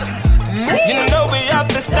 Babylon. You know we have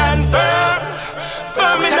to stand firm.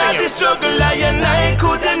 Firm in the struggle, I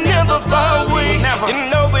couldn't never fall weak.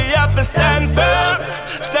 You know we have to stand firm.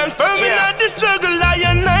 Stand firm in the struggle,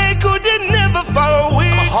 I couldn't never fall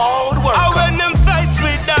weak. Hard work. I when them fights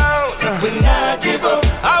we down, we not give up.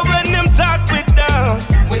 I when them talk we down,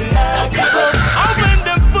 we not give up. I when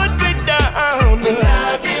them put we down, we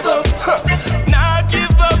not give up. Not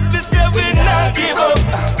give up, this year we not give up.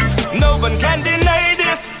 No one can deny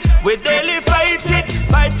this. We daily fight it,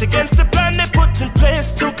 fight against the plan they put in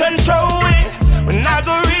place to control it. We not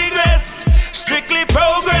go regress, strictly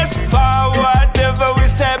progress. Forward never, we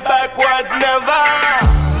say backwards never.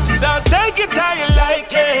 So take it how you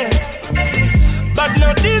like it, but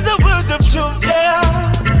no, these are words of truth, yeah.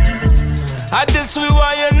 I just we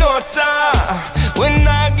want you know, sir. We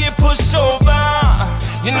not get pushed over.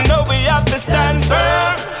 You know we have to stand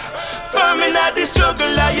firm. Firm in the struggle,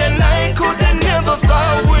 I couldn't never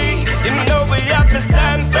fall weak. You know we have to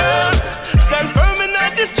stand firm. Stand firm in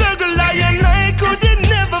the struggle, I couldn't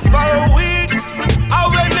never fall weak. I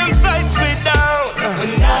when them fights we down,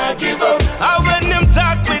 we not give up. I when them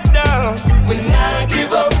talk we down, we not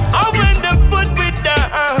give up. I when them put we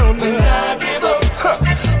down, we not give up.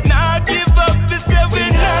 Not give up, this girl we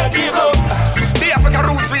not give up. The African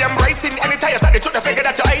roots we embracing. Anytime you touch the truth, they figure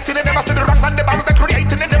that you're 18 and never see the wrongs and the bombs they're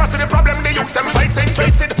creating and never see the problem they use them facing,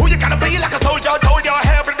 tracing. Who you gotta be like a soldier? Told you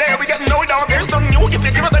every day we getting older. There's no new. If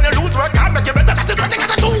you give it then you lose. Work hard, make you better. That is what you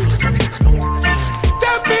gotta do.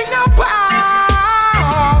 Stepping up,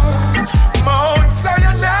 Mount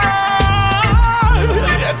Sinai.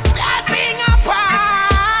 Stepping up,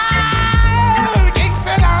 King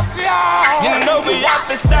Selassie. You know we have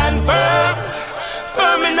to stand firm.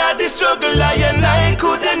 Firm in the struggle, I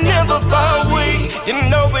couldn't never fall weak. You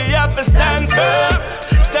know we have to stand firm.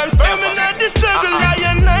 Stand firm in the struggle,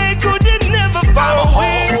 I couldn't never fall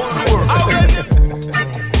weak.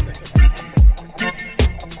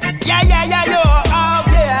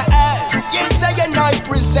 Yes, I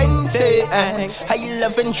present it. I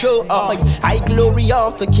love and show I glory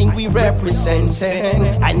of the King we representing.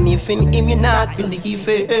 And if in him you're not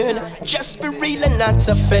believing, just be real and not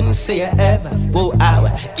offensive. Whoa,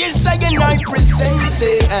 yes, I present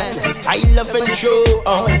it. I love and show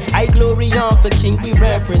I glory of the King we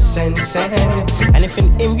representing. And if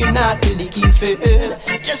in him you're not believing,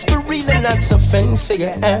 just be real and not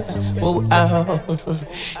offensive. Whoa,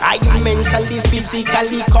 I mentally,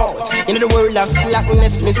 physically caught in the world of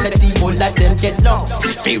slackness. Me said the whole of them get lost.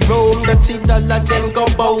 They roam the all of them go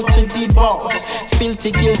bow to the boss.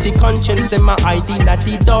 Filthy, guilty conscience, them are hiding at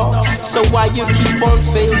the door. So why you keep on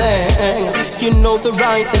failing? You know the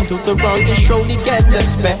right and do the wrong, you surely get a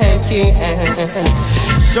spanking.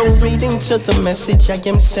 So reading to the message I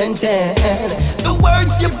am sending, the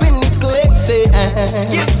words you've been neglecting.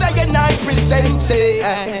 Yes, I present it.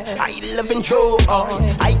 I love and joy,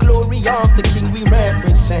 I glory of the King we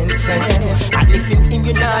represent. And if in him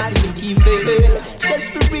you're not believing,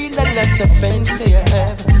 just be real and not offensive.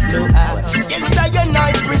 No, yes,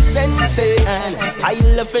 I present it. I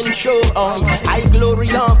love and show I glory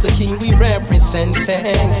of the King we represent.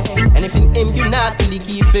 And if in him you're not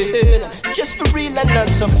believing, just be real and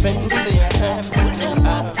not offensive.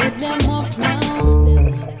 Put them up now.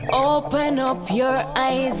 Open up your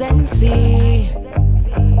eyes and see.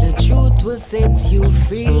 The truth will set you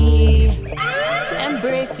free.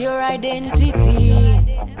 Embrace your identity.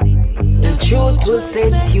 The truth will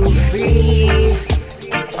set you free.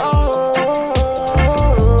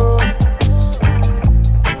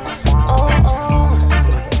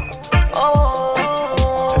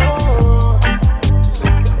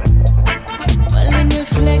 Well, in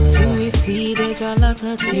reflecting, we see there's a lot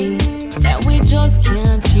of things that we just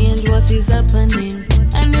can't change what is happening.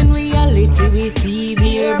 And in reality, we see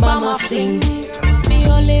the Obama fling. The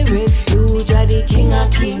only refuge are the King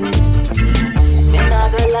of Kings.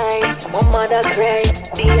 Another life, one mother cry.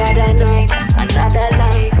 The other night, another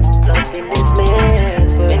life, lost in this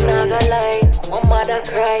mess. Another life, one mother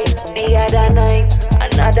cry. The other night,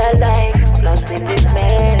 another life, lost in this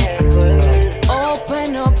mess.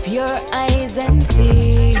 Open up your eyes and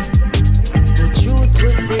see. The truth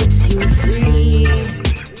will set you free.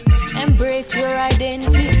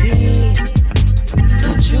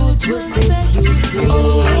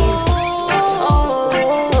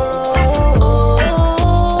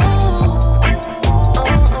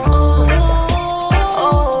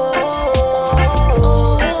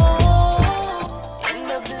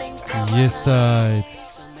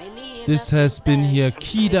 Yes, this has been here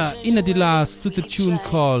Kida Inna the Last with a tune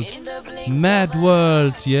called Mad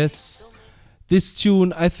World. Yes, this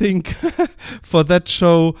tune, I think for that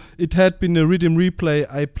show it had been a rhythm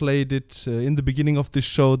replay. I played it in the beginning of the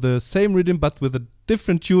show, the same rhythm but with a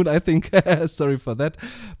different tune, I think. Sorry for that,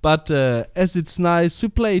 but as it's nice, we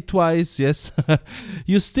play it twice. Yes.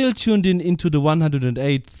 You're still tuned into the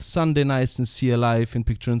 108th Sunday Niceness here live in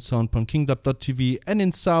picture and sound on kingdom.tv and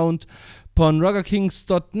in sound on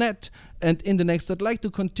ruggerkings.net. And in the next, I'd like to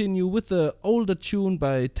continue with the older tune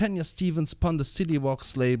by Tanya Stevens on the Silly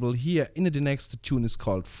Walks label. Here in the next, the tune is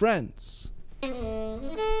called Friends.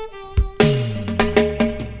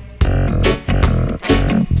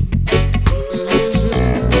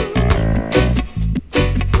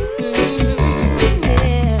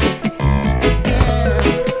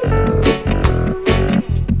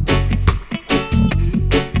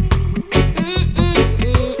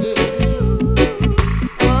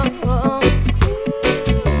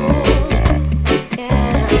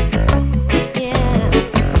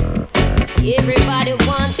 Everybody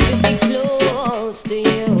wants to be close to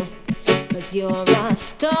you, 'cause you're a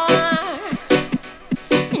star,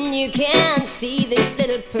 and you can't see this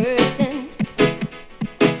little person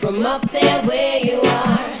from up there where you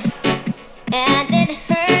are. And it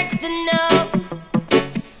hurts to know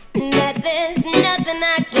that there's nothing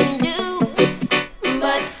I can do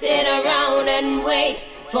but sit around and wait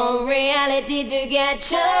for reality to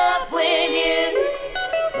catch up with you.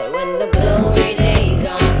 But when the glory days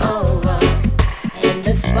are over and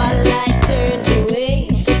the spotlight turns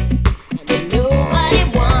away, and nobody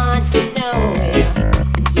wants to know you,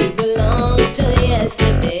 'cause you belong to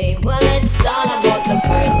yesterday. Well, it's all about the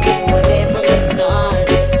friends you were there from the start,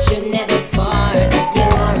 should never part. You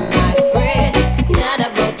are my friend, not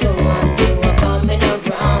about the ones who are coming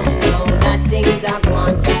around. No, that things I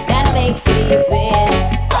want, that makes me bad.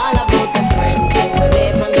 All about the friends who were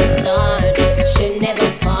there from the start, should never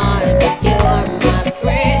part. You are my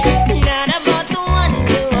friend, not about the ones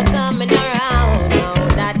who are coming around. No,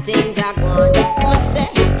 that things I want. I'ma say,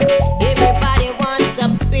 everybody wants a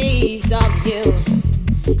piece of you,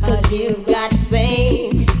 'cause you've got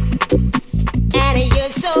fame, and you're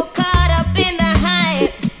so caught up in the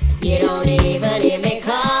hype, you don't even hear me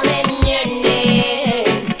calling your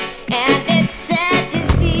name. And it's sad to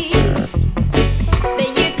see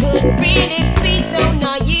that you could really be so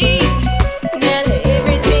naive, that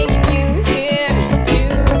everything you hear,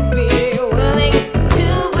 you'll be willing to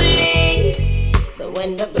believe. But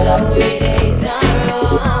when the glory days are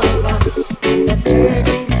over and the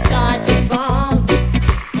curtains start to fall,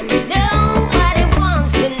 and nobody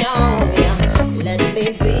wants to know ya, let me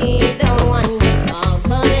be the one you call.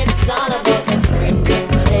 'Cause it's all about the friends who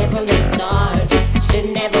were there from the start, should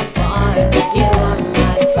never part. You are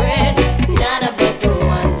my friend, not about the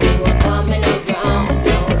ones who are coming around.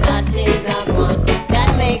 No, that things I want, that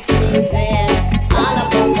makes me bad. All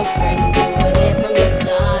about the friends who were there from the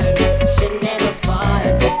start, should never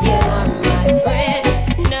part. You are my friend,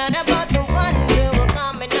 not about the ones who are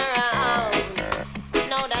coming around.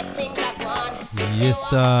 No, that things I want.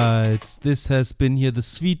 Yes, this has been here the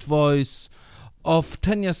sweet voice of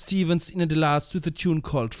Tanya Stevens in the last with a tune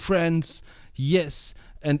called Friends. Yes,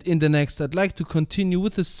 and in the next I'd like to continue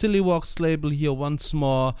with the Silly Walks label here once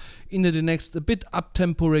more. In the next, a bit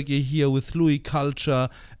up-tempo reggae here with Louis Culture,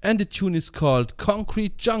 and the tune is called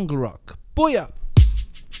Concrete Jungle Rock. Booyah!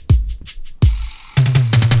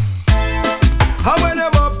 How when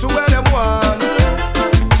them up to where them want,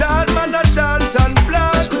 chant man a chant and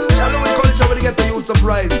plant. Shallow in culture when they get the youth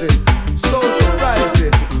uprising, so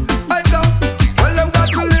surprising. I know, well them got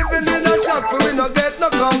to living in a shack for we no get no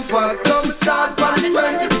comfort. So me chant on the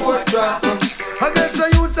 24th track. I get the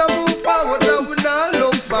youth to move forward and we not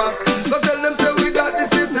look back. So tell them say we got the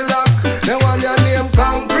city lock. They want your name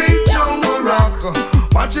Concrete Jungle Rock.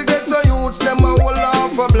 Watch you get the youths, them a whole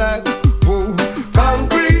half a black. Whoa.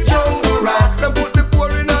 Concrete Jungle Rock. Them put the poor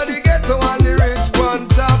in the ghetto and the rich on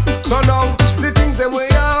top. So now the things them way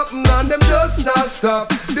happen and them just not stop.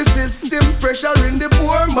 The system pressuring the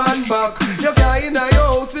poor man back. You can't in your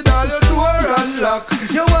house with all your door unlocked.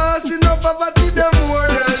 You want see no poverty, them more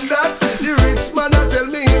than that. The rich man a tell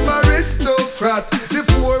me him aristocrat. The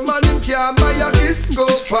poor man him can't buy a disco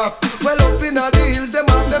pop. Well up in the hills them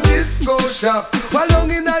have them disco shop. While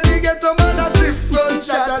long in the ghetto man a slip gun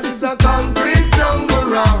shot. And it's a Concrete Jungle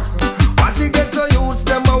Rock. Watch you get to youths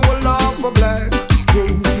them a whole half a black.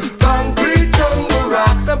 Concrete Jungle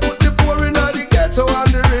Rock. Them put the poor in the ghetto and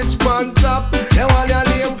the rich on top. They want your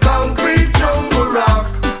name Concrete Jungle Rock.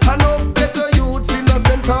 Enough ghetto youths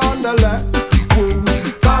innocent on the left.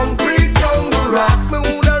 Concrete Jungle Rock. Me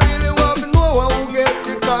woulda really want to know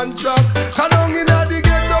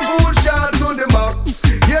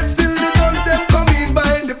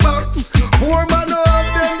Poor man no have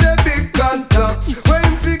them the big contacts.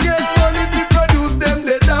 When we get money to produce them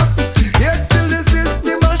the docs. Yet still the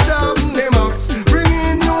system a sharpen the max. Bring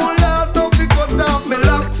in new laws, now we cut off me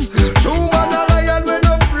locks. Show man a lion when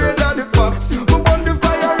afraid of the fox. We burn the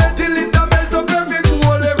fire red till it a melt up every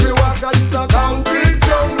goal, every wax. And it's a concrete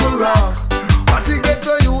jungle rock. Watch it get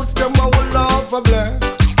the youths, them a will laugh a black.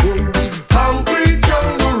 Concrete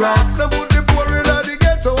jungle rock. Them put the poor in the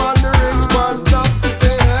ghetto and the rich man top.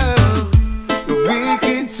 The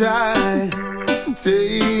wicked try to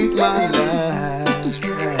take my life.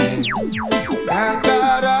 Thank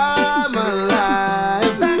God I'm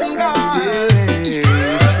alive. Thank God.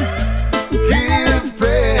 Give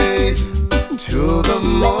praise to the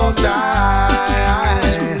Most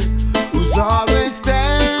High, who's always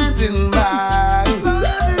standing by.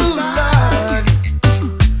 Lord,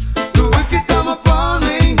 the wicked come upon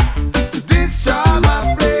me to destroy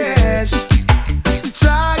my flesh,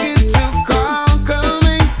 trying to conquer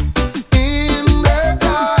me in the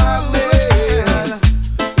darkness,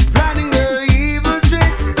 planning their evil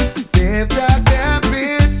tricks. They've dug their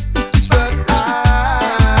pits, but I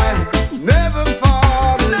never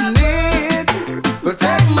fall in it.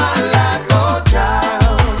 Protect my life, oh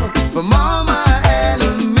child, from all my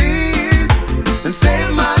enemies, and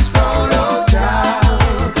save my soul, oh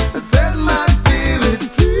child, and set my spirit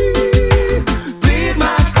free. Plead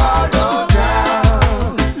my cause, oh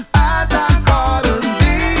child, as I call on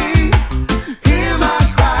thee. Hear my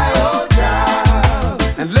cry, oh child,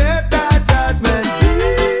 and let thy judgment be.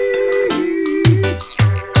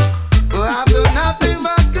 I've done nothing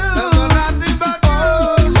but good, nothing but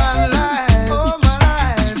all my life,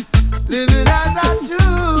 living as I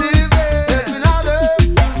should, helping others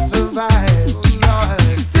to survive.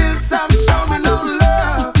 Still some show me no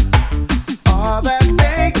love. All that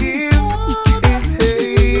they give is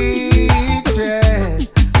hatred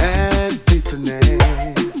and bitterness.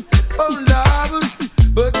 Oh Lord,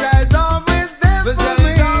 but God's always there for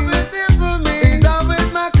me. He's always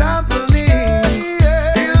my company.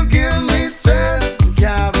 He'll give me strength to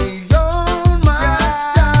carry on my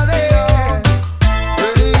journey.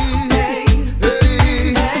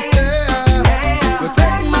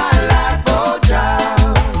 Protect my life, oh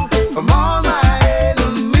child, from all my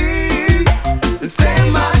enemies, and save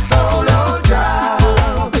my soul, oh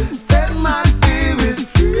child, set my spirit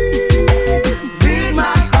free. Lead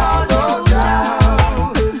my cause, oh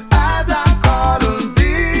child, as I call on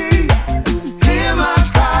thee. Hear my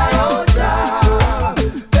cry, oh child,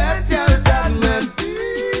 let your judgment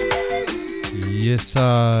be.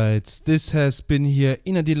 Yes, this has been here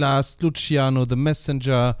in the last Luciano the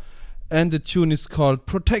Messenger, and the tune is called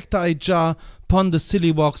Protector Ija upon the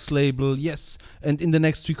Silly Walks label. Yes, and in the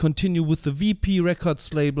next we continue with the VP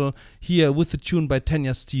Records label here with the tune by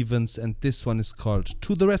Tanya Stevens, and this one is called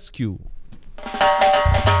To the Rescue.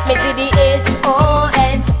 Me see the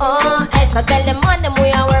SOS. I tell them on them we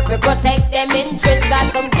are work to protect them interests.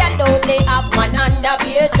 Got some gal out they have man under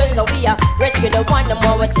patience. So we are rescue the one them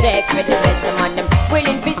more check for the rest of them.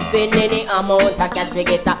 Willing to spend any amount of cash we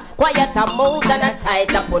get a quiet amount and a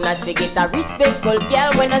tight up on us we get a respectful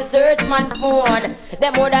girl when a search man phone.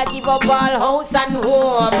 Them woulda give up all house and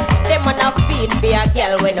home. Them man a feel for a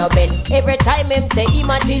girl when a bed. Every time him say him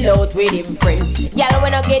a chill out with him friend. Girl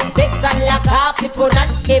when a get vexed and lock off the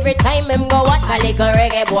punash. Every time him go watch a little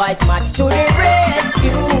reggae boys match. To the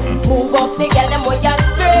rescue, move up the girl them boy just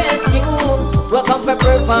stress you. Welcome for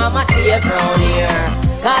perform a safe round here.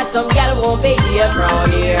 Cause some girl won't be here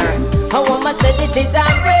round here. I want to say this is a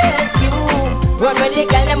rescue. Run with the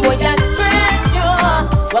girl them boy just stress you.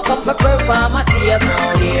 Welcome for perform a safe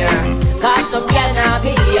round here. Cause some girl now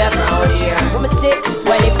be here round here. I'ma say,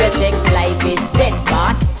 well if your sex life is dead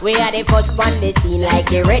boss, we are the first on the scene like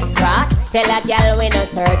the Red Cross. Tell a girl when a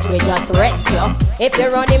search we just rescue. If you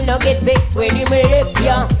run him no get fixed when him lift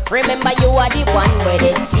you. Remember you are the one where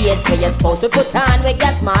they chase for your spouse. We put on with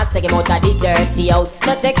gas mask, take him out of the dirty house.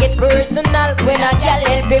 No take it personal when a girl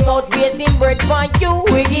help him out, raising bird for you.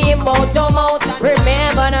 We give him out to mouth.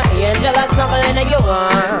 Remember no angel a snuggling in your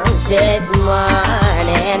arms this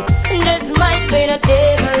morning. This might be the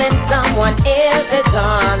devil in someone else's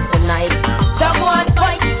arms tonight. Someone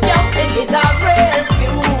fight, yo, this is a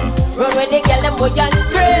rescue. Run with the girl, them boy and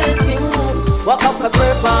stress you. Walk up for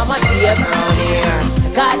performance here round here.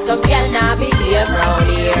 Cause some girl now be here round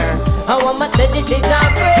here. I want to say this is a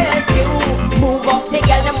rescue. Move up the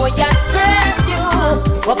girl, them boy and stress you.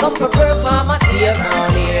 Walk up for performance here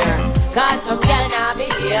round here. Cause some girl now be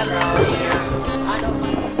here round here.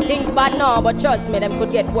 Things bad now, but trust me, them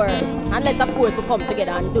could get worse. Unless of course we come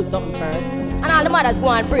together and do something first. And all the mothers go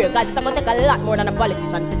and pray, cause it's going to take a lot more than a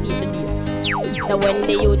politician to see the deal. So when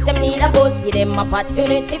the youths them need a bus, give them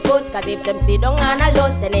opportunity first. Cause if them sit down on a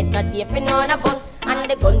loss, then it's not safe for none of us. And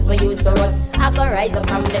the guns we used to rust, I go rise up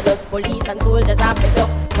from the dust. Police and soldiers have to duck.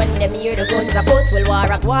 When them hear the guns a bust, will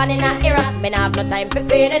war a go on in a era. Me nah have no time for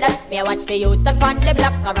paying that. Me I watch the youths stand on the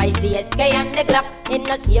block, I rise the SK and the Glock. In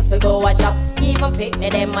the safe we go a shop, even pick me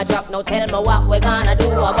them a drop. Now tell me what we gonna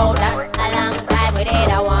do about that. A long time we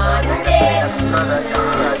did a one day.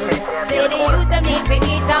 Say the youths them need to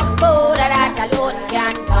eat some food, that alone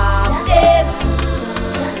can calm them.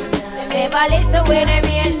 Them never listen when them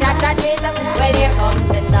hear shot at me. Well here comes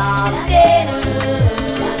the storm then.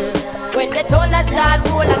 When the tunnel start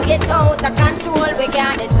roll and get out of control, we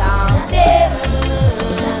can't stop them.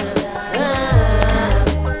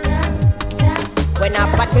 When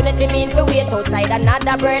opportunity means to wait outside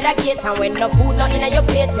another brother gate. And when no food not in your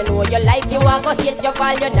plate, you know your life you are go hate. Your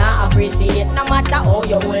fall you not appreciate. No matter how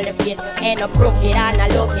you hold the faith. End up crooked and a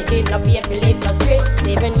lucky. Did not pay for live so straight.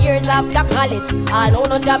 7 years after college, I know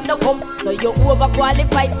no job no come. So you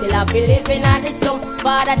overqualified, still have to live in the slum.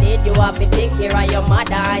 Father dead, you have to take care of your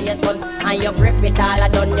mother and your son. And you grip it all a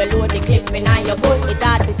done, you load the clip in and you gun. It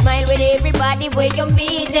hard to smile with everybody where you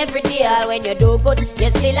meet every day. All when you do good, you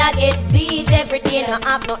still a get beat every day. No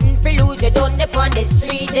have nothing for lose, you don't dip on the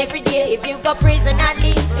street every day. If you go prison at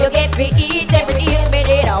least, you get to eat every day. Me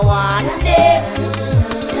did a one day.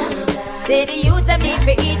 Say the youth them need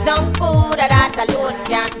to eat some food, that alone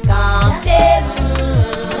can calm them.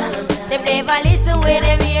 Them never listen when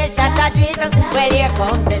them hear shot at Jesus. Well here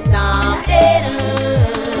comes the storm then.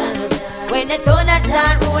 When the tunnel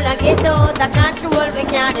start roll and get out of control, we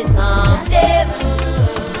can't stop them.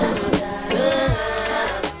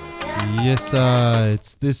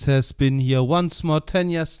 Yes, this has been here once more,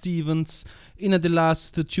 Tanya Stevens, in the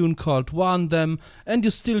last the tune called Warn Them, and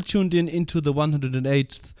you're still tuned in into the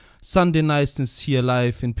 108th Sunday Niceness here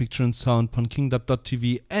live in picture and sound on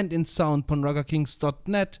kingdom.tv and in sound on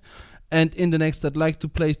ragakings.net. And in the next I'd like to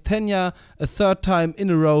play Tanya a third time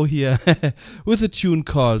in a row here with a tune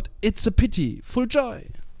called It's a Pity, Full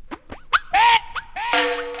Joy.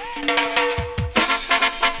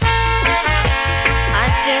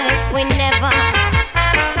 We never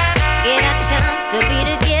get a chance to be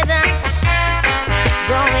together.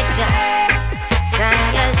 Go with ya,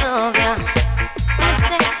 trying to love ya.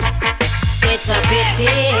 It's a pity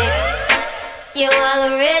you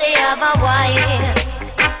already have a wife,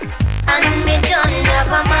 and me don't have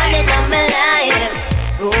a man in my life.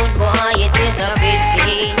 Good boy, it is a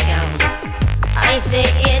pity. I say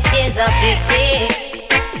it is a pity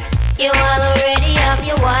you already have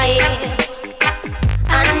your wife,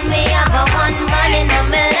 and me have a one man in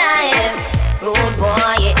my life. Rude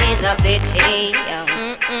boy, it is a pity.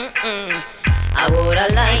 I woulda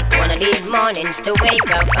liked one of these mornings to wake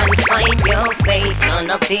up and find your face on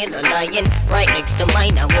a pillow lying right next to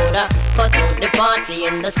mine. I woulda cut out the party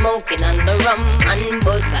and the smoking and the rum and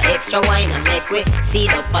bust a extra wine and make we see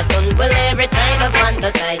up a sun. Well, every time I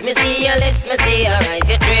fantasize, me see your lips, me see your eyes.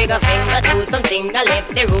 You trigger finger do something that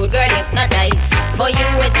left the rude girl hypnotized. For you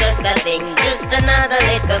it's just a thing, just another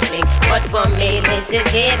little fling. But for me this is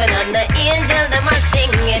heaven and the angel that must sing.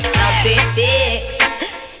 It's a pity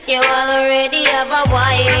you already have a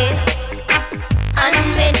wife, and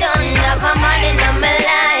me don't have a man in my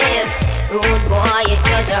life. Rude boy, it's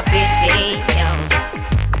such a pity.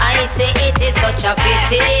 I say it is such a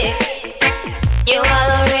pity you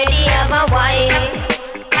already have a wife,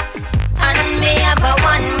 and me have a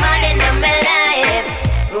one man in my life.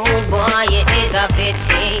 Rude boy, it is a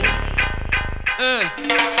pity.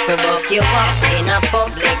 For buck you up in a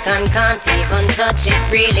public and can't even touch it,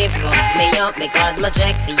 really fuck me up because my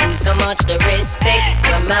check for you so much. The respect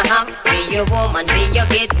when me have be your woman, be your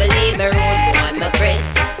kids, believe me, rude boy, my Chris.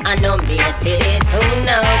 I know me till it's who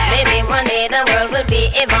knows. Maybe one day the world will be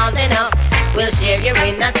evolved enough. We'll share your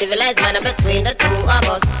in a civilized manner between the two of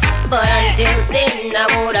us. But until then, I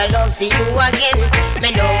woulda loved see you again. Me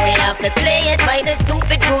know we have to play it by the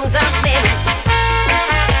stupid rules of men.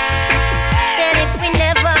 If we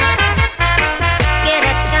never get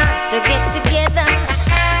a chance to get together,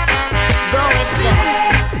 go with ya.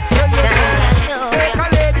 Take a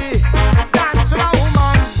lady, dance with a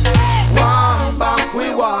woman. Warm back,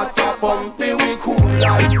 we water pumpy, we cool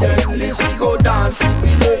like them. If we go dancing,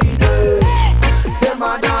 we lady. Them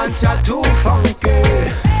a dance ya too funky.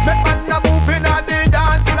 Make man a moving on the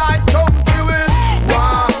dance like chunky will.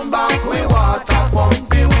 Warm back, we water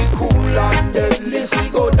pumpy, we cool and deadly. If we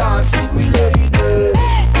go dancing, we lady.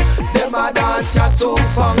 Them a dance ya too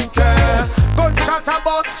funky. Gunshot a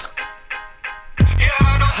bus.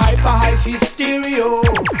 Hyper hi-fi stereo.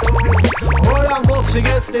 Hold on, Buffy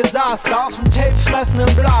einziges Desaster. Auf dem Tape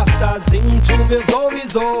fressenden Blaster, singen tun wir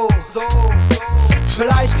sowieso.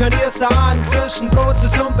 Vielleicht könnt ihr's erahnen, zwischen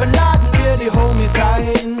Großes und Beladen wir die Homies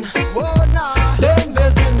ein. Denn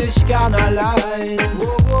wir sind nicht gern allein.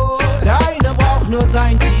 Der eine braucht nur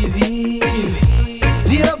sein TV,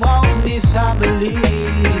 wir brauchen die Family.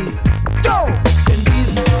 Go! In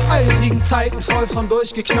diesen eisigen Zeiten, voll von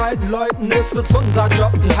durchgeknallten Leuten, ist es unser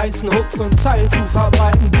Job, die heißen Hooks und Zeilen zu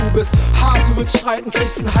verbreiten. Du bist hart, du willst streiten,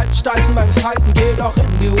 kriegst einen Halbsteifen beim Fighten. Geh doch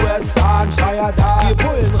in die USA und feier da. Wir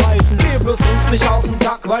Bullen reiten, geh bloß uns nicht auf den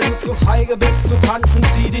Sack, weil du zu feige bist zu tanzen.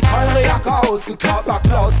 Zieh die teure Jacke aus, du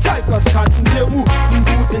Körperklaus, zeig was kannst. Wir moven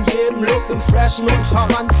gut in jedem Look, im Freshen und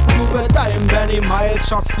Verranzen. Du mit deinem Benny Miles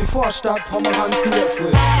schockst die Vorstadt Pomeranzen.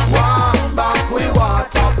 Deswegen warm back, we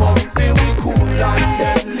water pump, we cool and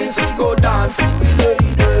deadly. If we go dance with the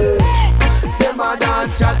lady, them a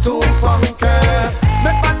dance ya too funky.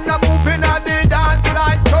 Make man a move in a the dance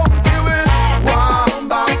like Chunky. We warm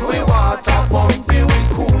back, we water pump, we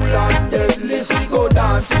cool and deadly. If we go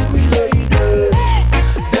dance with the lady,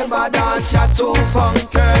 them a dance ya too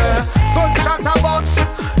funky. Gunshot a bus,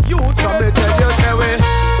 you tell me tell you say we.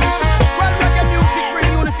 Well, reggae music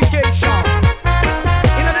bring unification.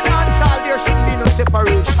 In the dance hall there shouldn't be no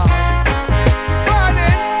separation.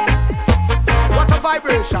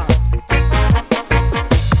 Vibration.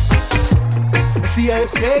 See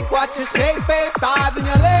if shake what you shake, babe. Dive in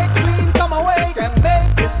your leg, clean, come awake and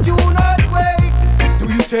make this tune earthquake. Do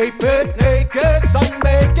you tape it naked,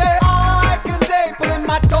 sunbaked? I can tape it in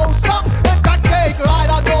my toaster. If that cake ride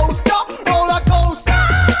a coaster, roller coaster.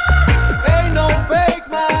 Ain't no fake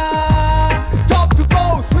man. Top to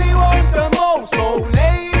coast, we want the most. So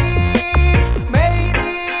ladies,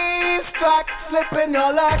 mateys, track slip in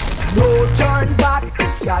your legs. No turn back,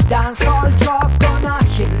 it's your dancehall drug, gonna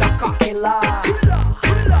hit like a killer.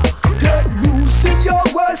 Get loose in your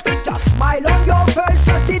words, put a smile on your face,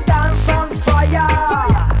 set the dance on fire.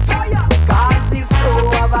 Cause the flow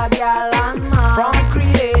of a girl and man from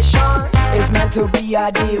creation is meant to be a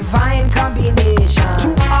divine combination.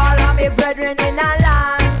 To all of my brethren in a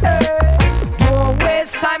land, don't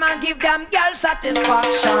waste time and give them girl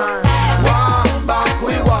satisfaction. Warm back,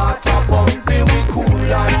 we water pump, we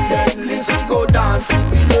cool and deadly. If we go dance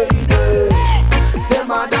with the lady,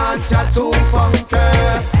 them a dance ya too funky.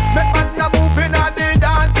 Make man a move in a the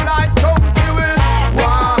dance like Chunky. We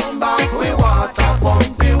warm back, we water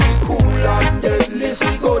pump, we cool and deadly. If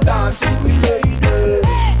we go dance with the lady,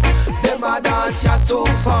 them a dance ya too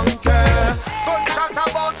funky. Gunshot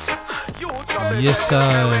a bus, you tell me. Yes,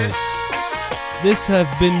 sir. This have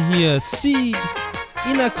been here Seed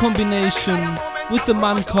in a combination with the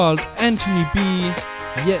man called Anthony B.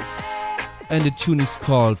 Yes. And the tune is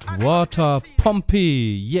called Water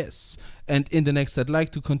Pumpy. Yes. And in the next I'd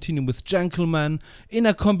like to continue with Gentleman in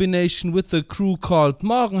a combination with the crew called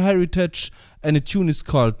Morgan Heritage. And the tune is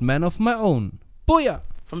called Man of My Own. Booyah!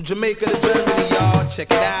 From Jamaica to Germany, y'all, check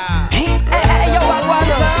it out. Hey, yo,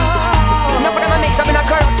 enough of them a mix up in a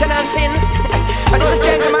corruption and sin. But this is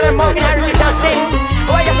Gentleman and Morgan Heritage and sing.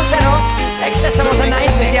 Why you for say no? Excess amount of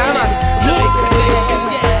niceness, yeah, man.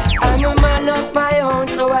 I'm a man of my own,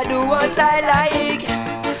 so I do what I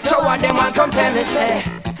like. So what them want come tell me, say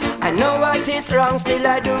I know what is wrong, still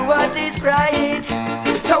I do what is right.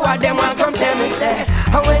 So what them want come tell me, say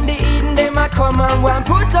and when the Eden them a come and want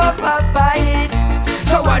put up a fight.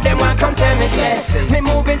 So what them want come tell me, say me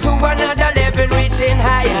moving to another level, reaching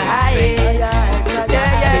higher heights.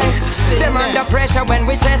 Them under pressure when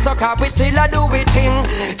we say suck up, we still a do it thing.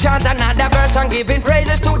 Chant another verse and giving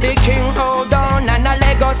praises to the king. Hold on and a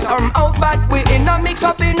leg us some out, but we in a mix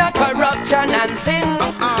up in a corruption and sin.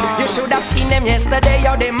 You should have seen them yesterday,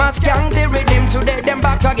 how they must gang the rhythm. Today them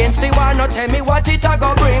back against the wall, now tell me what it a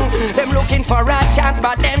go bring. Them looking for a chance,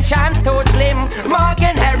 but them chance too slim.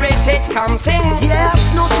 Morgan Heritage come sing. Yeah,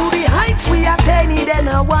 snow to the heights we attain it and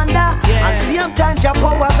I wonder. And sometimes your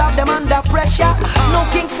powers have them under pressure. No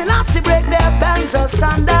King Selassie break their bands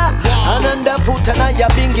asunder. And underfoot and I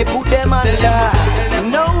bingy put them under.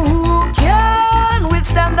 No who can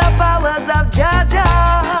withstand the powers of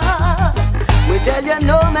Jaja. We tell you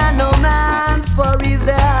no man, for he's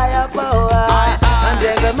the higher power. And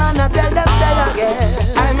Gentleman I tell them say again,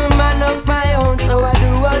 I'm a man of my own, so I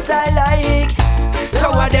do what I like. So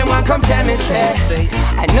what them want come tell me, say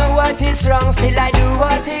I know what is wrong, still I do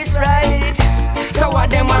what is right. So what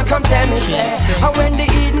them want come tell me, say and when the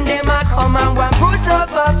Eden them a come and want put up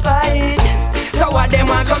a fight. So what them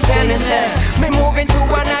want come tell me, say me moving to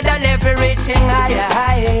another level, reaching higher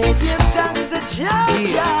heights. Give thanks to Jah.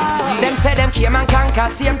 Them say them came and conquer,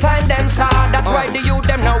 same time them saw. That's why the youth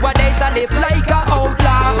them nowadays a live like a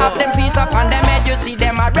outlaw. Have them peace up on them head, you see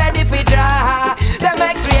them are ready for draw. Them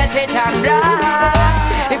X-rated and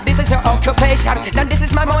raw. If this is your occupation, then this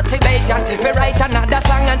is my motivation. We write another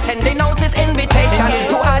song and sending out this invitation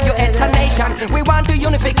to all you it's a nation. We want the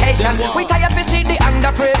unification. We tired to see the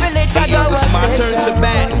underprivileged. Hey, yo, it's my turn to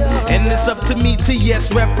bat, and it's up to me to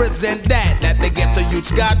yes represent that the ghetto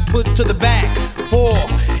youths got put to the back for,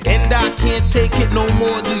 and I can't take it no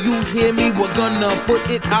more. Do you hear me? We're gonna put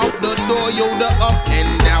it out the door. Yo, the up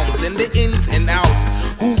and downs and the ins and outs.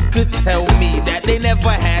 Who could tell me that they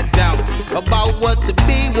never had doubts about what to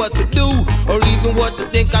be, what to do, or even what to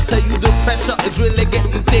think? I tell you, the pressure is really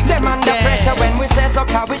getting thick. Them under pressure when we say so,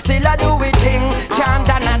 cause we still a do it thing. Chant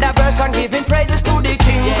another verse and giving praises to the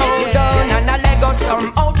king. Hold on and a leg us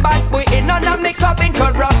some out, but we in on a mix up in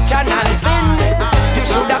corruption and sin. You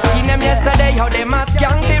should have seen them yesterday, how them a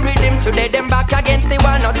skank the rhythm. Today them back against the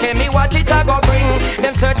one. Now tell me what it a go bring.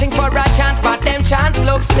 Them searching for a chance, but them chance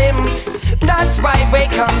looks slim. That's why we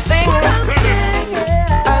come sing.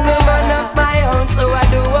 I'm a man of my own, so I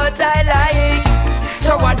do what I like.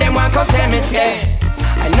 So what them want come tell me say?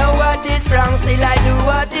 I know what is wrong, still I do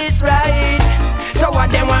what is right. So what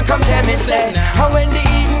them want come tell me say? And when the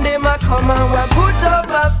eating them a come and we put up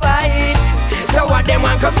a fight. So what them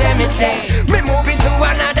want come tell me say? Me moving to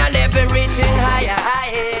another level, reaching higher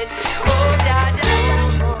heights. Oh, Dada.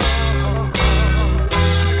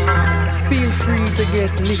 Feel free to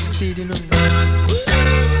get lifted, you know.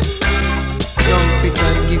 Young, fit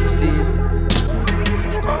and gifted.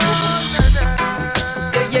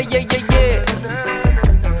 Yeah.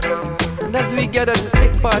 And as we gather to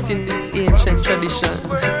take part in this ancient tradition,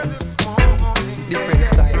 different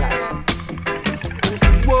style.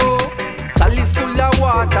 Whoa, chalice full of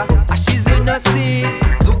water, ashes in a sea.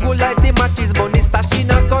 Zugu like the matches, bunny stash in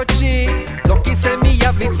a kochi. Lucky say me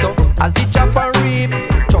have it so, as he chop and rip.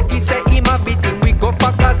 Chucky say him a beating, we go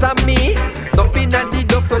for cause of me. Dumping and the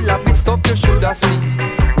duffel a bit stuff you shoulda see.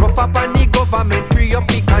 Rough up on the government, free up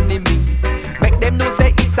economy. Make them know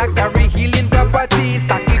say it's a carry healing property.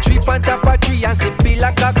 Stack the tree on top of tree and sip it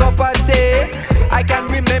like a cup of tea. I can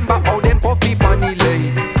remember how them puffy panny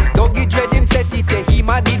lane. Dougie dread him set it, him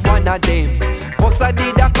a did one of them. Bossa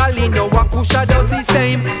did a call no Wakusha does the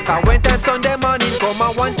same. Cause when time Sunday morning come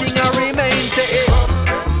and one thing a remain. Say hey.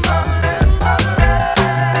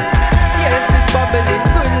 Yes, it's bubbling,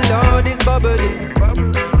 good Lord, it's bubbling.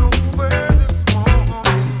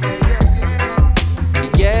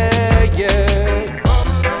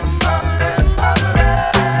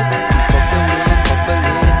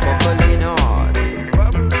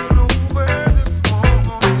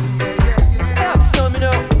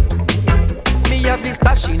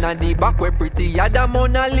 And the back we're prettier than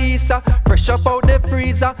Mona Lisa. Fresh up out the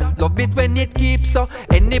freezer, love it when it keeps so.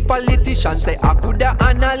 Any politician say I coulda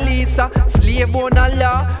Annalisa. Slave on a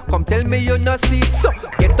law, come tell me you no see it. So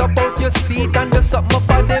get up out your seat and do something up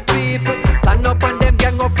for the people. Stand up and them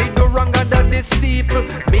gang up in the wrong under the steeple.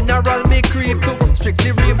 Mineral me creep to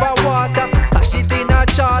strictly river water. Stash it in a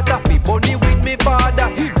charter, be bunny with me father.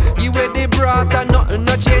 Give away the brata, nothing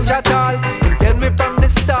no change at all. Him tell me from the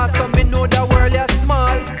start, so me know the world is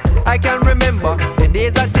small. I can remember the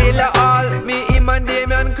days at Taylor Hall. Me, him and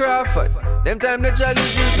Damian Crawford. Them time the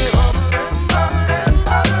chalice used to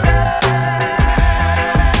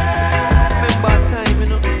remember time, you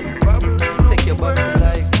know. Take your butt to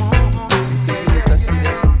like you let us see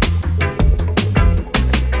them.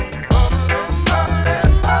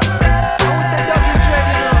 I would say Dougie Dread,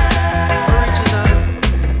 you know.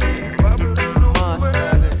 Original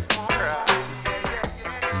master.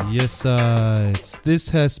 Yes, this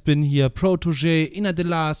has been here Protege Inna the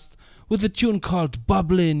Last with a tune called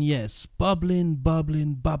Bubblin'. Yes, Bubblin',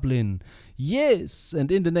 Bubblin', Bubblin'. Yes,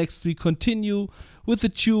 and in the next we continue with a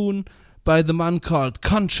tune by the man called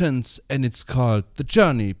Conscience, and it's called The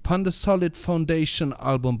Journey, upon the Solid Foundation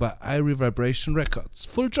album by Irie Vibration Records.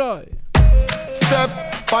 Full joy. Step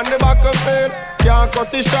on the back of it, can't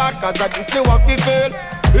cut it short, cause I just see what we feel.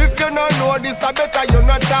 If you don't know this, I better you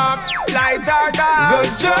not talk. Light or dark, the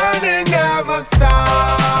journey never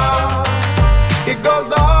stops. It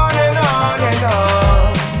goes on and on and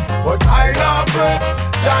on. But I not fret,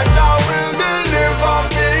 Jah will deliver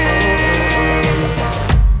me.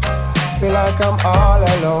 Feel like I'm all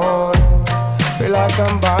alone, feel like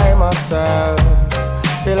I'm by myself.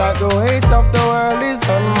 Feel like the weight of the world is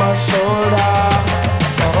on my shoulder.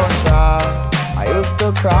 Oh, Jah, I used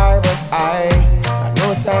to cry, but I got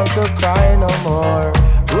no time to cry no more.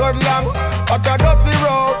 Road long, but a dirty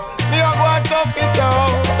road, me a go and tough it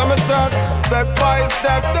out. Come and start Step by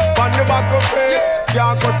step, on the back of it.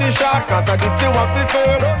 Can't cut it short, cause I just see what we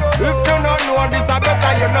feel. If you don't know this, I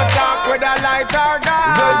better you not talk with a light or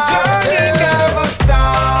dark. The journey never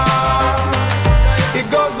stops.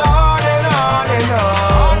 It goes on and on and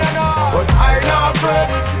on. But I not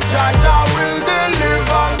afraid, Jaja will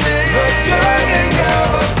deliver me. The journey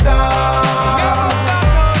never stops.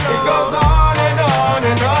 It goes on and on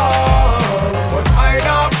and on. But I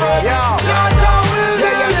not afraid, Jaja will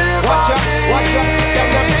deliver me.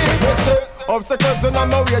 Obstacles in my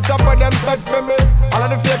way, chop with them set for me. All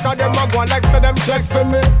of the faker them a go like say them check for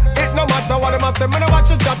me. It no matter what them a say, me no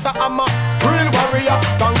watch it chatter. I'm a real warrior,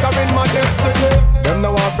 conquering my destiny. Them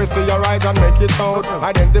no want to see your eyes and make it out.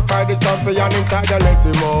 Identify the champion inside the let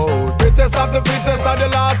him out. Fittest of the fittest of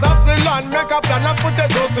the last of the land. Make a plan and put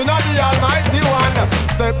the juice in the almighty one.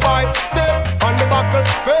 Step by step on the buckle,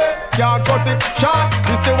 fail. Can't cut it short,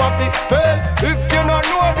 this is what we fail. If you don't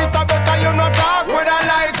know this, I better you not talk with a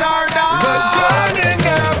light or dark. The journey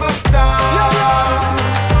never stops.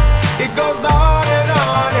 It goes on and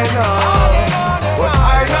on and on. But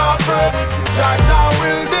I not afraid, Jaja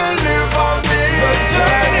will deliver me. The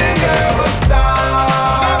journey never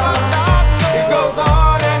stops. It goes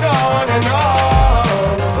on and on and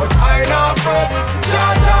on. But I not afraid,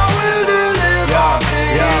 Jaja will deliver me.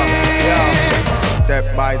 Step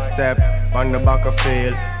by step, on the back of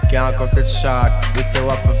field. Can't cut it short, this is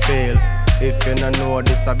what I feel. If you don't know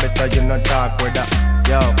this, I better you not talk with that.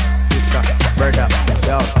 Yo, sister, brother,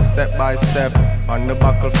 yo, step by step on the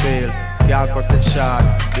battlefield. Can't cut it short,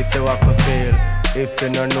 this is what I feel. If you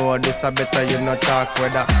don't know this, I better you not talk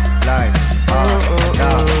with that. Like,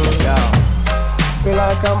 yo. Feel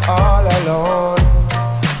like I'm all alone.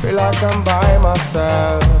 Feel like I'm by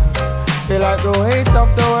myself. Feel like the weight of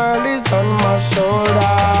the world is on my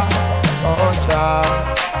shoulder. Oh,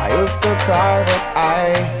 child, I used to cry, but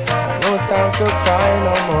I no time to cry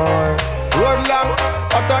no more. Road long,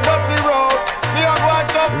 but a dirty road. Me a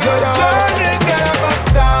watch up the journey never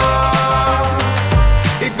stops.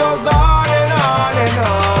 It goes on and on and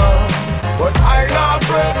on. But I not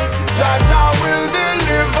afraid, Jaja will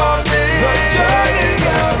deliver me. The journey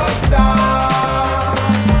never stops.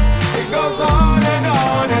 It goes on and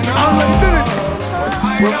on and on. I'm ready, did it.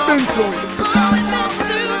 We've been through it.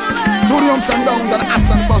 To the ups and downs and the ass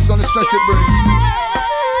and bust on the stress it brings.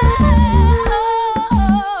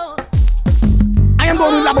 I am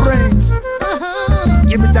going to elaborate.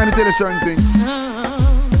 Give me time to tell you certain things.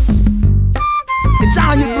 The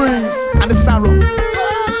joy it brings and the sorrow.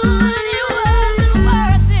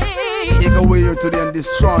 Take away here today and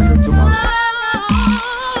destroy you tomorrow.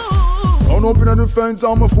 Run up in the fence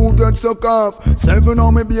and my food get suck off. 7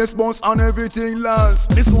 on my base boss and everything lost.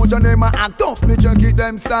 This soldier them a act tough, me check it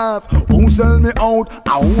them soft. Who sell me out,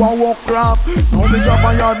 and who a walk craft. Now me drop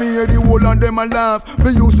a yard, me hear the whole and them a laugh.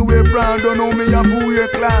 Me used to wear brand, don't know me a full wear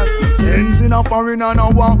class. Ends in a foreign and a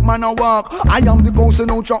walk, man a walk. I am the ghost and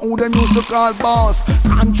outro who them used to call boss.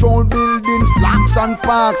 Control buildings, blocks and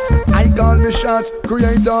parks. I call the shots,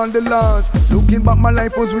 create all the laws. Looking back, my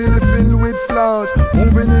life was really filled with flaws.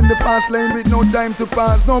 Moving in the fast lane with no time to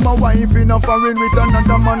pass. No, my wife in a foreign with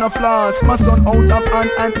another man of flaws. My son out of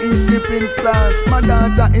hand and he's skipping class. My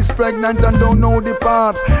daughter is pregnant and don't know the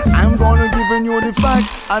paths. I'm gonna giving you the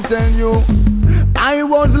facts. I tell you, I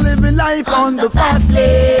was living life on the fast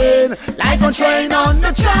lane, like a train on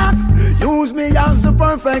the track. Use me as the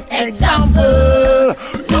perfect example.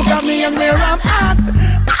 Look at me and where I'm at.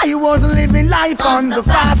 I was living life on the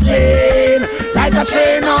fast lane, like a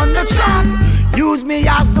train on the track. Use me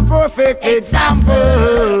as the perfect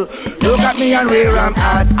example. Look at me and where I'm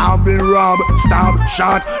at. I've been robbed, stabbed,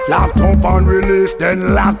 shot, locked up and released,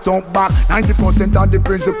 then locked up back. 90% of the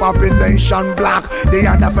principal population black. The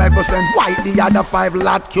other 5% white, the other 5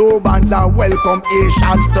 lot. Cubans are welcome,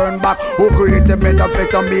 Asians turn back. Who created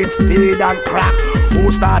methamphetamine, speed and crack?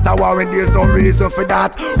 Who start a war and there's no reason for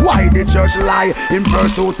that? Why the church lie in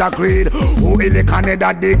pursuit of greed? Who elect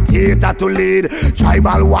Canada dictator to lead?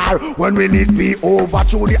 Tribal war when we need be over.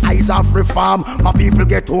 Through the eyes of reform, my people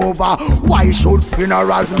get over. Why should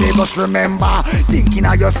funerals make us remember? Thinking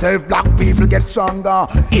of yourself, black people get stronger.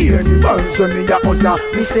 Hear the words of me,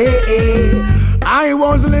 utter me say, I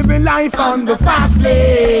was living life on the fast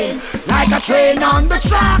lane, like a train on the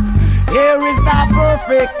track. Here is the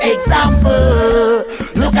perfect example.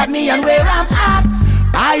 Look at me and where I'm at.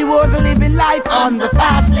 I was living life on the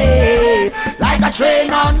fast lane, like a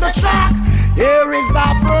train on the track. Here is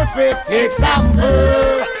the perfect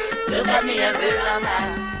example. Look at me and where I'm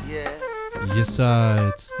at.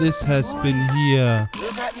 Yes, this has been here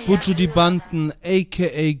Buju Di Banton,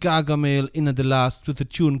 aka Gargamel, in the last with a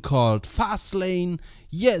tune called Fast Lane.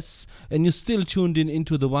 Yes, and you're still tuned in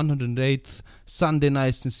into the 108th Sunday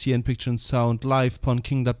Niceness here in Picture and Sound, live on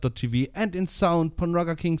kingdub.tv and in sound on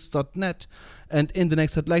ragakings.net. And in the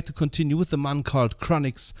next, I'd like to continue with a man called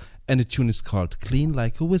Chronixx, and the tune is called Clean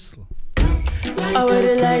Like a Whistle. I wear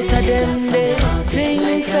the light of them, they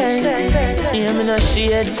sing fence. Yeah, me no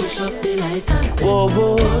shades. Push up the lighters. Whoa,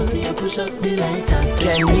 whoa. Push up the lighters.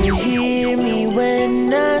 Can you hear me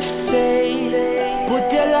when I say,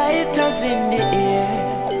 put your lighters in the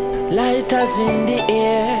air, lighters in the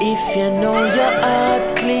air. If you know your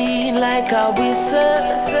heart clean like a whistle,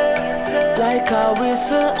 like a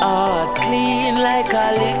whistle, heart clean like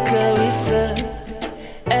a little whistle.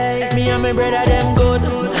 Hey, me and my brother them good.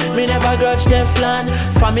 Me never grudge Teflon.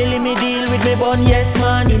 Family me deal with me bun, yes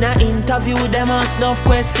man. In a interview them ask enough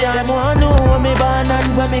question. Them want know where me born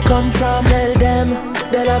and where me come from. Tell them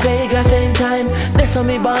De La Vega same time. They saw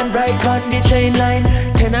me born right on the train line.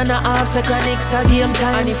 10.5 seconds a game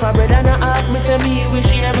time. And if a brother and a half, me say me we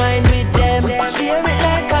share mine with them. Share it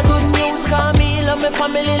like a good news. Call me love me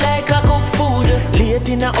family like a cook food. Late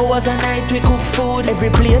in the hours of night we cook food. Every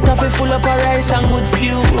plate of it full up of rice and good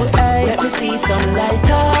stew. Hey, let me see some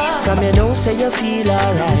lighter. From your nose say you feel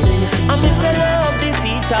alright. And me say love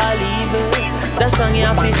defeat all evil. That song you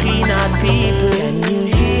have to clean out people. Can you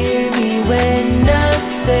hear me when I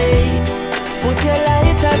say, put your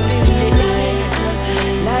lighters in the air,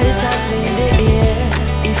 lighters in the air.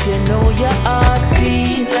 If you know your heart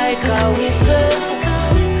clean like a whistle,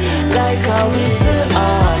 like a whistle,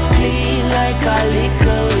 heart clean like a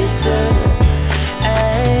little whistle.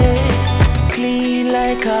 Hey, clean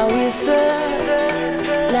like a whistle,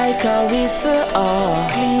 like a whistle, oh,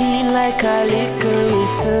 clean like a little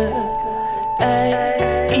whistle.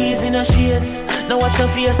 Ay, easy no shades, now watch your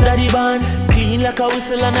face daddy bands. Clean like a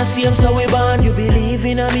whistle and a same so we born. You believe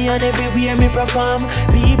in me and everywhere me perform.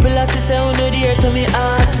 People as say on the dear to me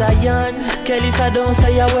heart Zion. Kelly said don't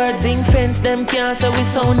say your words in fence. Them can't say we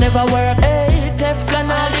sound never work. Hey,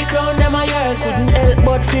 Teflon all the crown them a yours. Couldn't help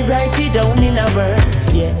but fi write it down in a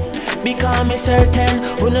words, yeah. Because me certain,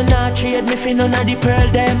 who no not trade me fi none of the pearl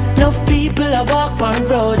them. Enough people a walk on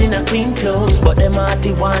road in a clean clothes, but them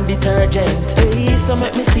hearty want detergent. Hey, so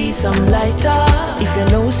make me see some lighter. If you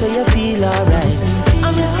know so you feel alright.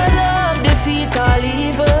 I'm just a love defeat all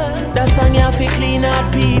evil. That song you have to clean out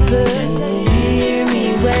people. Hear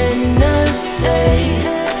me when I say,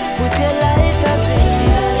 put your lighters in the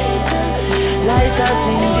lighters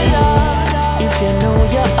in the air. If you know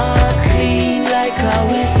your heart clean like a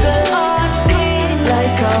whistle,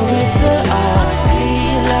 like a whistle,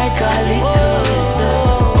 clean like a little whistle.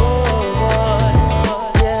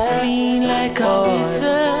 Clean like a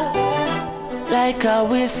whistle, like a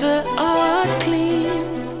whistle, clean.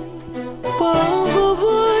 Whoa, whoa,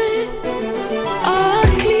 boy,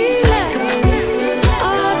 clean like a whistle,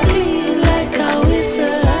 clean like a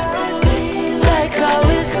whistle, like a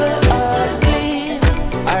whistle, clean.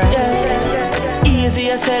 Alright, easy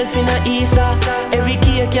yourself in a Isa. Every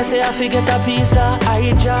cake you say I forget a piece of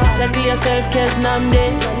Aija. Settle yourself cause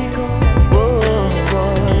Namde. Oh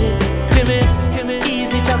boy, Kimmy,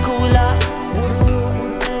 easy Chakula.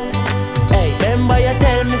 Hey, remember you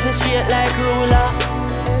tell me for straight like ruler.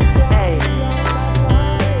 Hey,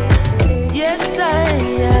 yes I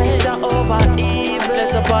am over evil.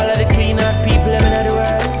 Bless up all of the clean out people living in the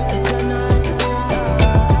world.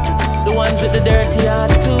 The ones with the dirty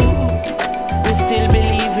heart too. We still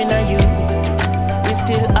believe in you. We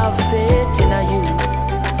still have faith in you.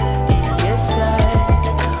 Yes, I.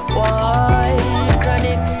 Why,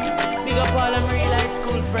 Chronixx? Big up all them real high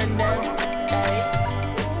school friends there. Hey,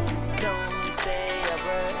 don't say a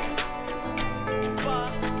word.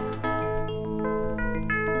 Sparks.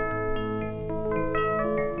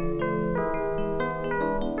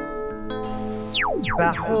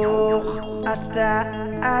 Baruch Ata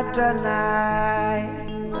Adonai.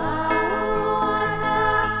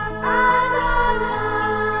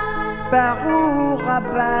 Baruch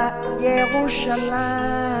Abba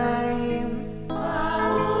Yerushalayim.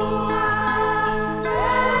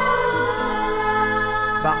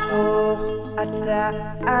 Baruch Ata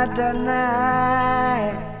Adonai.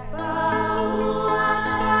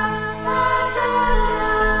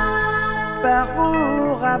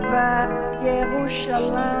 Baruch Abba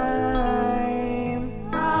Yerushalayim.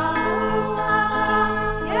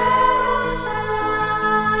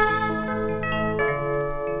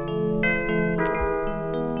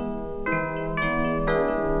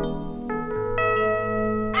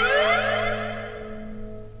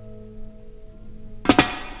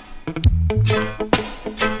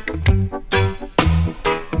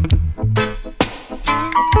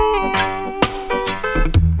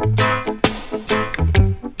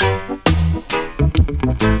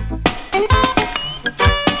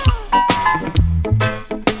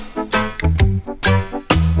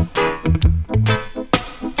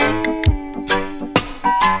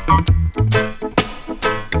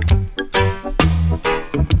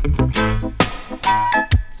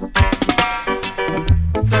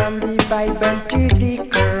 Bible to the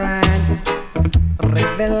Quran,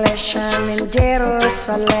 Revelation in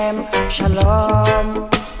Jerusalem, Shalom,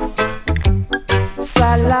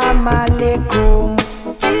 Salam Alaikum.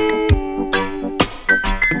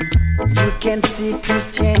 You can see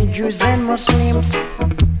Christian, Jews and Muslims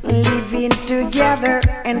living together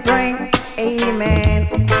and praying,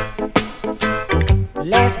 Amen.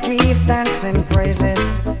 Let's give thanks and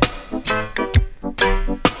praises.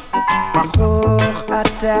 Baruch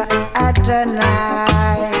Ata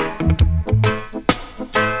Adonai,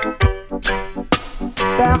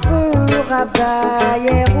 Baruch Abba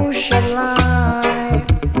Yerushalayim,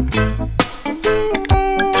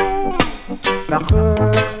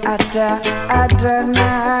 Baruch Ata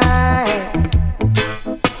Adonai,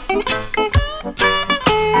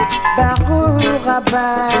 Baruch Abba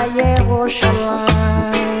Yerushalayim.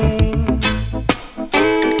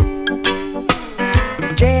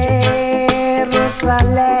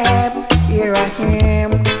 Jerusalem, here I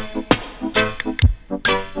am.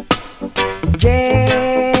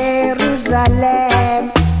 Jerusalem,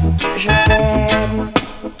 je t'aime.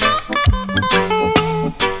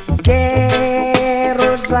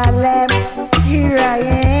 Jerusalem, here I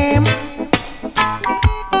am.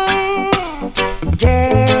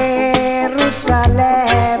 Jerusalem,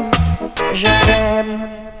 je t'aime.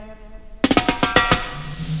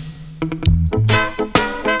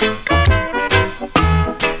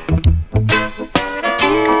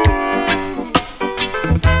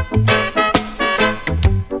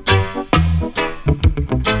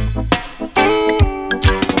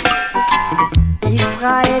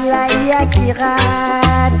 Israel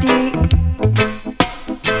Yakirati,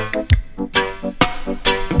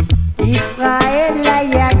 Israel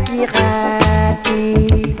Yakirati,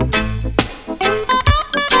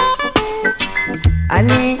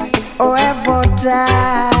 Ani Oevota,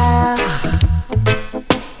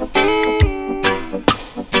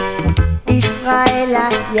 Israel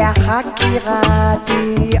Yakirati,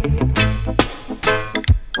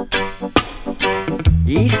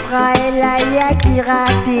 Israel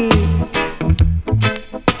Yakirati,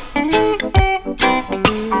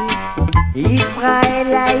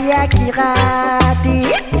 Israel Yakirati,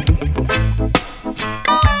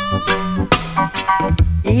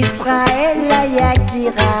 Israel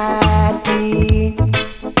Yakirati,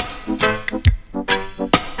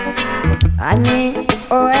 Ani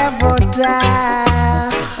Oevota,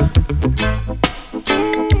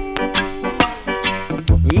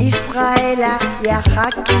 Israel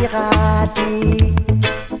Yakirati.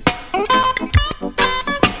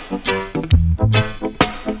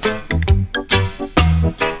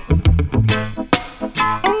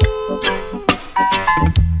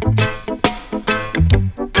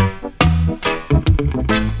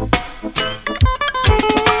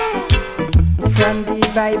 From the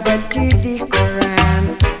Bible to the Quran,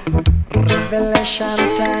 Revelation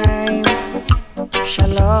time,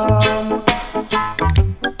 Shalom,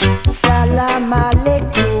 Salam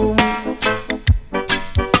Alaikum.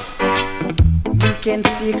 You can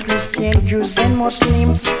see Christian, Jews and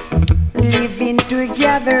Muslims living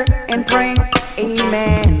together and praying,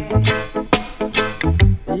 Amen.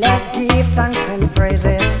 Let's give thanks and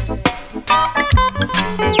praises.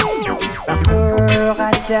 Baruch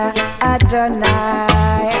Ata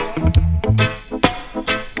Adonai,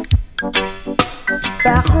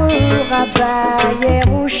 Baruch Abba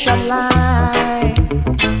Yerushalayim,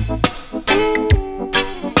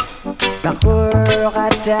 Baruch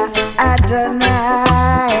Ata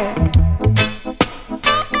Adonai,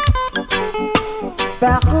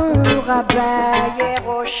 Baruch Abba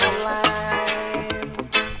Yerushalayim.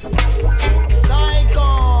 Psycho,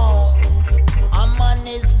 a man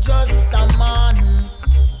is just a man.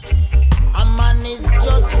 A man is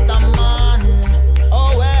just a man.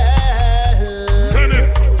 Oh well. Send it.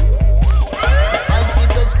 I see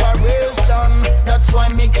desperation, that's why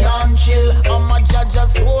me can't chill. I'm a judge, a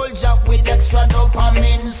soldier with extra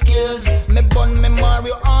dopamine skills. Me bun me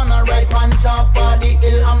marijuana right on top of the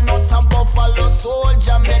hill. I'm not a buffalo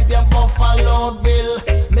soldier, maybe a Buffalo Bill.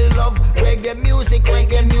 Me love reggae music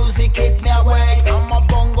keep me awake. I'm a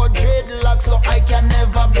bongo dreadlock, so I can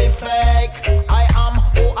never be fake. I am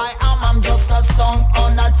who I am, I'm just a song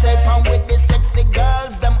on a tape. And with the sexy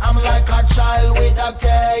girls, them I'm like a child with a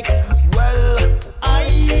cake. Well,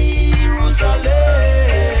 Jerusalem,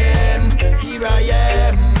 here I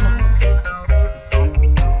am.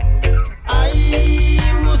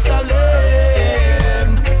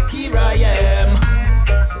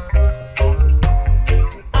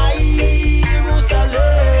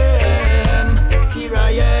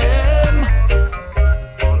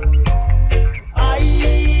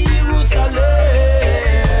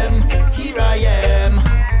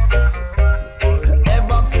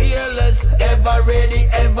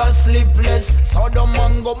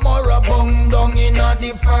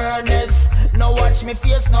 the furnace. Now watch me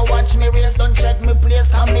face, now watch me race. Don't check me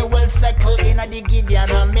place, and me will settle in a the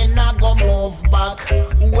Gideon, and me not go move back.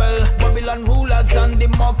 Well, Babylon rulers and the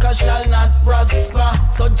mocker shall not prosper.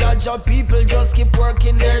 So judge your people, just keep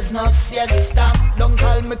working, there's no siesta. Don't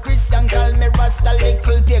call me Christian, call me Rasta,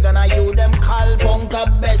 little pagan, and you them call punk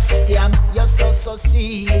a bestia. You're so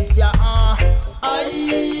sweet, yeah.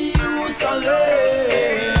 I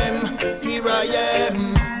Jerusalem, here I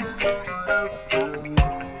am.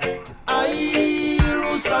 I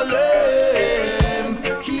Jerusalem,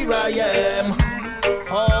 here I am.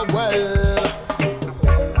 Oh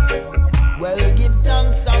well, give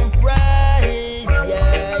thanks and praise,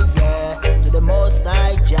 yeah, to the Most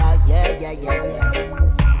High Jah, yeah.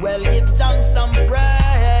 Well, give thanks and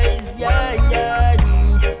praise, yeah.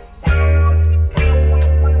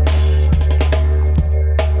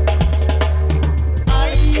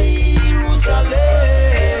 I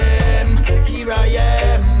Jerusalem, here I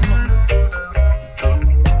am.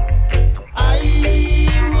 I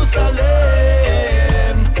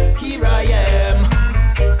Jerusalem, here I am.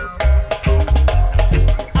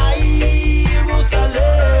 I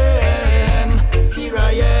Jerusalem, here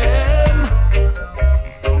I am.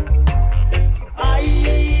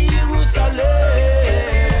 I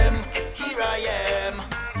Jerusalem, here I am.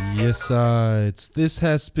 Yes, this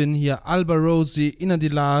has been here Alba Rosie in the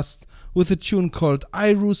last with a tune called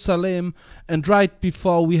I Jerusalem, and right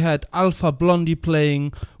before we had Alpha Blondie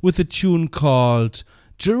playing with a tune called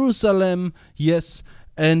Jerusalem. Yes,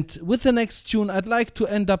 and with the next tune I'd like to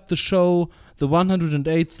end up the show, the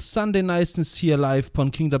 108th Sunday Niceness here live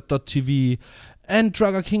on kingdom.tv and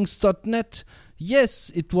druggerkings.net. Yes,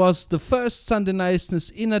 it was the first Sunday Niceness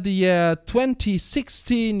in the year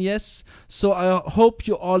 2016, yes. So I hope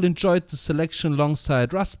you all enjoyed the selection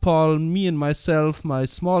alongside Russ Paul, me and myself,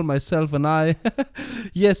 myself and I.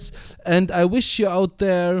 Yes, and I wish you out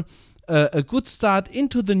there a good start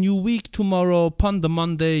into the new week tomorrow upon the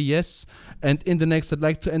Monday, yes. And in the next, I'd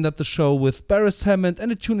like to end up the show with Barris Hammond, and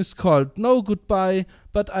the tune is called No Goodbye,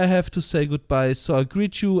 but I have to say goodbye. So I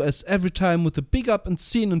greet you as every time with a big up and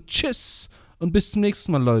scene und tschüss. Und bis zum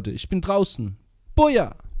nächsten Mal, Leute. Ich bin draußen.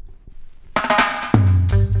 Boja! I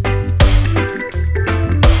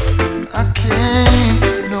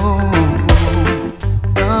can't, no,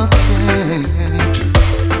 I can't.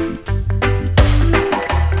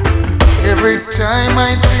 Every time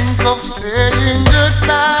I think of saying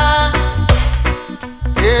goodbye,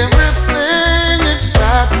 everything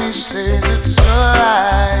inside me says it's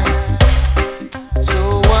alright.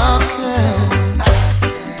 So I can't.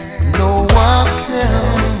 No, I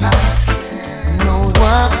can't. No, I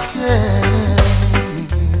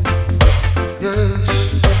can't.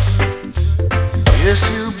 Yes,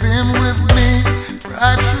 you've been with me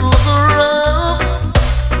right through the rough,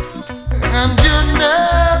 and you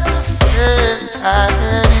never said I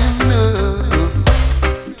had enough.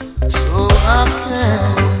 So I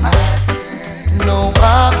can't. No, I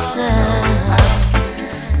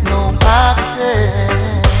can't. No, I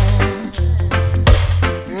can't.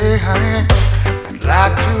 Hey, honey, I'd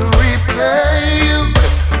like to repay you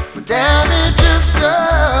for damages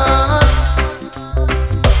done.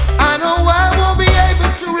 I know I won't be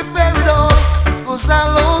able to repair it all, 'cause I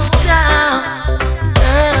lost count.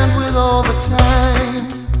 And with all the time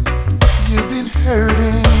you've been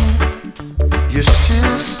hurting, you're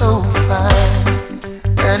still so fine,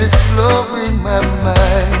 and it's blowing my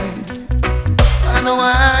mind. I know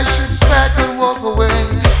I should pack and walk away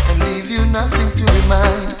and leave you nothing to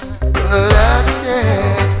remind, but I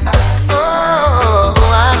can't. Oh,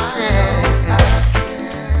 I can't.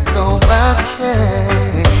 No, I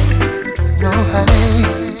can't. No, honey,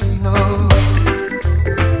 no.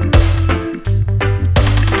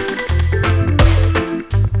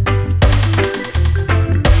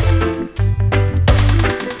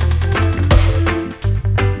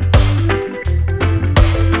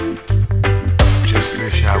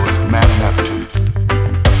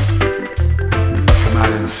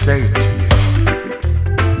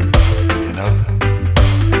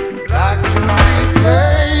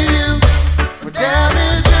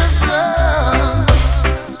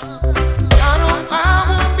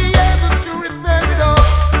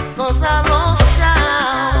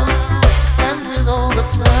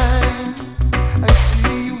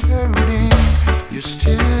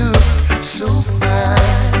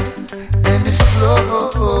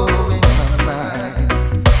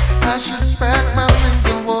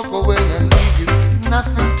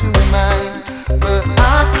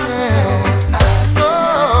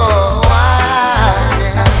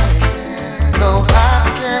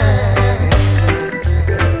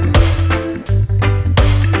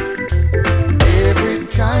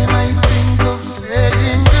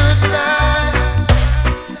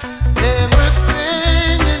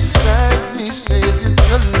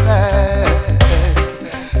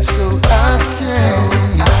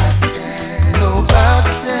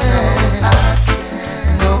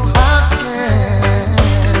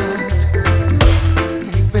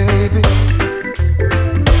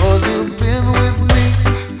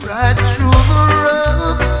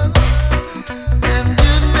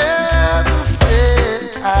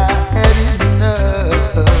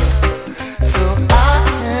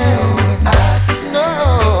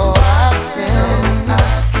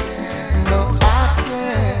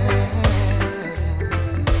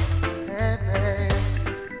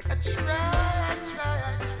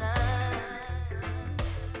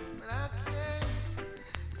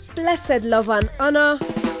 Blessed love and honor.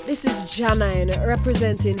 This is Janine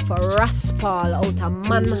representing for Raspal out of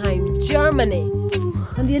Mannheim, Germany.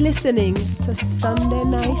 And you're listening to Sunday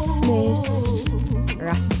Niceness.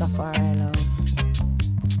 Rastafari love.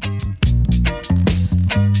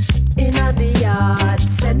 In the yard,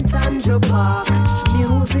 St. Andrew Park.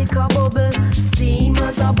 Music a bubble,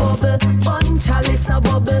 steamers a bubble, punch chalice a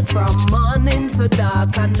bubble from morning to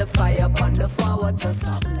dark, and the fire upon the floor just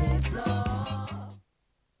a blaze up.